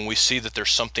 when we see that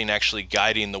there's something actually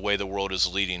guiding the way the world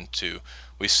is leading to,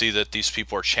 we see that these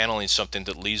people are channeling something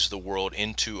that leads the world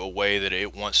into a way that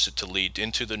it wants it to lead,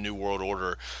 into the new world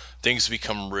order, things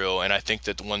become real. And I think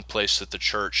that the one place that the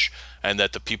church and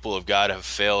that the people of God have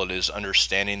failed is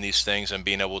understanding these things and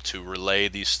being able to relay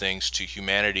these things to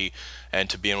humanity, and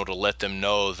to be able to let them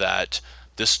know that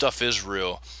this stuff is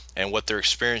real. And what they're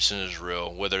experiencing is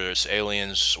real, whether it's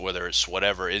aliens, whether it's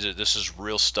whatever. This is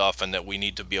real stuff, and that we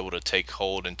need to be able to take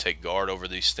hold and take guard over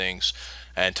these things,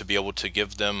 and to be able to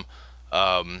give them,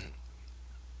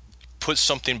 put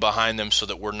something behind them so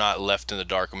that we're not left in the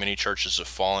dark. Many churches have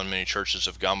fallen, many churches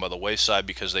have gone by the wayside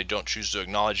because they don't choose to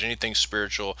acknowledge anything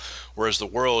spiritual, whereas the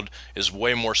world is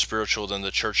way more spiritual than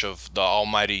the church of the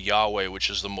Almighty Yahweh, which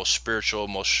is the most spiritual,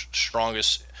 most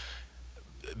strongest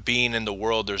being in the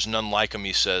world. There's none like him,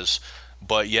 he says.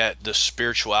 But yet the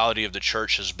spirituality of the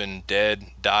church has been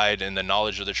died, and the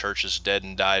knowledge of the church is dead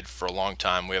and died for a long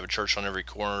time. We have a church on every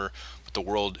corner, but the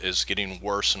world is getting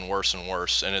worse and worse and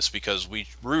worse. And it's because we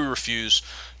refuse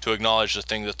to acknowledge the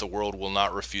thing that the world will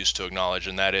not refuse to acknowledge,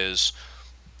 and that is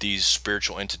these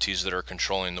spiritual entities that are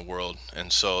controlling the world.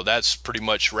 And so that's pretty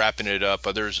much wrapping it up.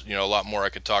 There's a lot more I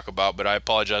could talk about, but I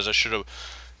apologize. I should have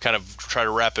kind of try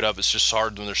to wrap it up. It's just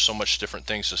hard when there's so much different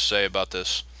things to say about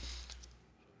this.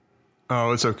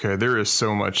 Oh, it's okay. There is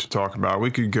so much to talk about. We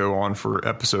could go on for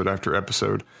episode after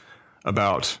episode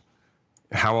about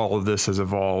how all of this has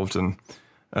evolved, and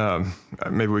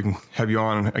maybe we can have you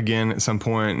on again at some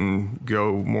point and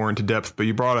go more into depth. But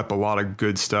you brought up a lot of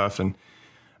good stuff, and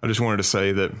I just wanted to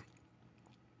say that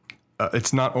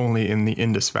it's not only in the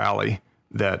Indus Valley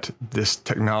that this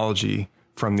technology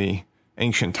from the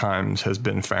ancient times has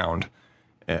been found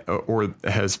or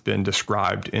has been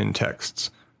described in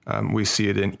texts. We see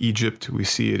it in Egypt. We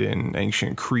see it in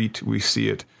ancient Crete. We see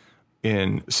it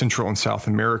in Central and South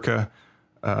America.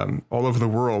 All over the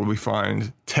world, we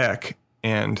find tech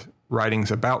and writings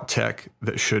about tech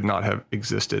that should not have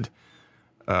existed.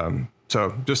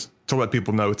 So just to let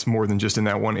people know, it's more than just in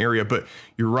that one area. But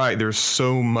you're right. There's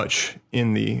so much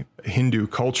in the Hindu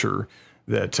culture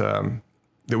that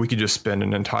that we could just spend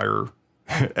an entire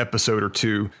episode or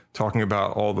two talking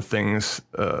about all the things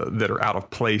that are out of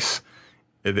place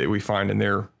that we find in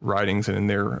their writings and in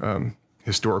their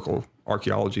historical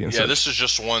archaeology and such. This is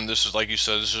just one. This is, like you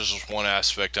said, this is just one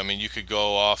aspect. I mean, you could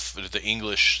go off the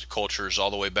English cultures all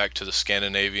the way back to the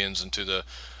Scandinavians and to the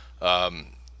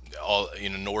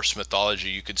Norse mythology.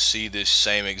 You could see these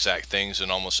same exact things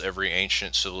in almost every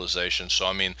ancient civilization. So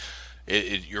I mean,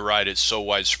 you're right. It's so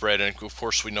widespread, and of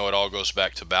course we know it all goes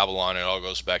back to Babylon. It all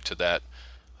goes back to that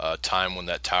time when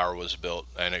that tower was built,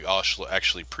 and it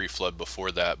actually pre-flood before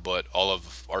that. But all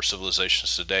of our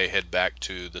civilizations today head back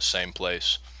to the same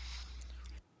place.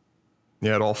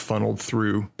 Yeah, it all funneled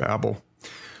through Babel.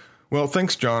 Well,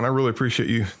 thanks, John. I really appreciate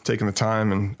you taking the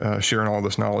time and sharing all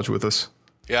this knowledge with us.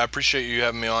 Yeah, I appreciate you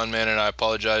having me on, man, and I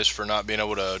apologize for not being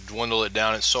able to dwindle it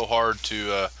down. It's so hard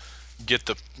to get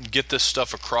this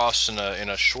stuff across in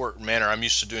a short manner. I'm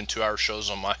used to doing 2-hour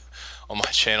shows on my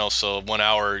channel, so 1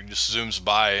 hour just zooms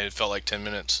by, and it felt like 10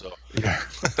 minutes. So yeah,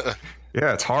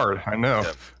 it's hard. I know.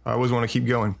 Yep. I always want to keep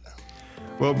going.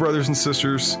 Well, brothers and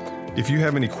sisters, if you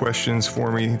have any questions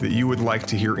for me that you would like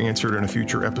to hear answered in a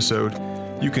future episode,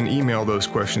 you can email those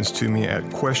questions to me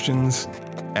at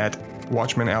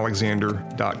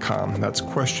questions@watchmanalexander.com. That's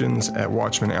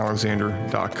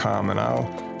questions@watchmanalexander.com, and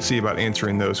I'll see about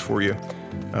answering those for you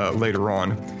later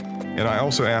on. And I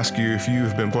also ask you, if you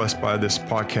have been blessed by this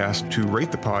podcast, to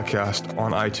rate the podcast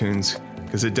on iTunes,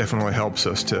 because it definitely helps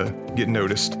us to get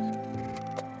noticed.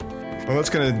 Well,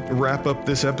 that's going to wrap up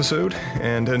this episode,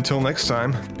 and until next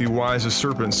time, be wise as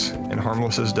serpents and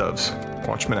harmless as doves.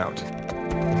 Watchmen out.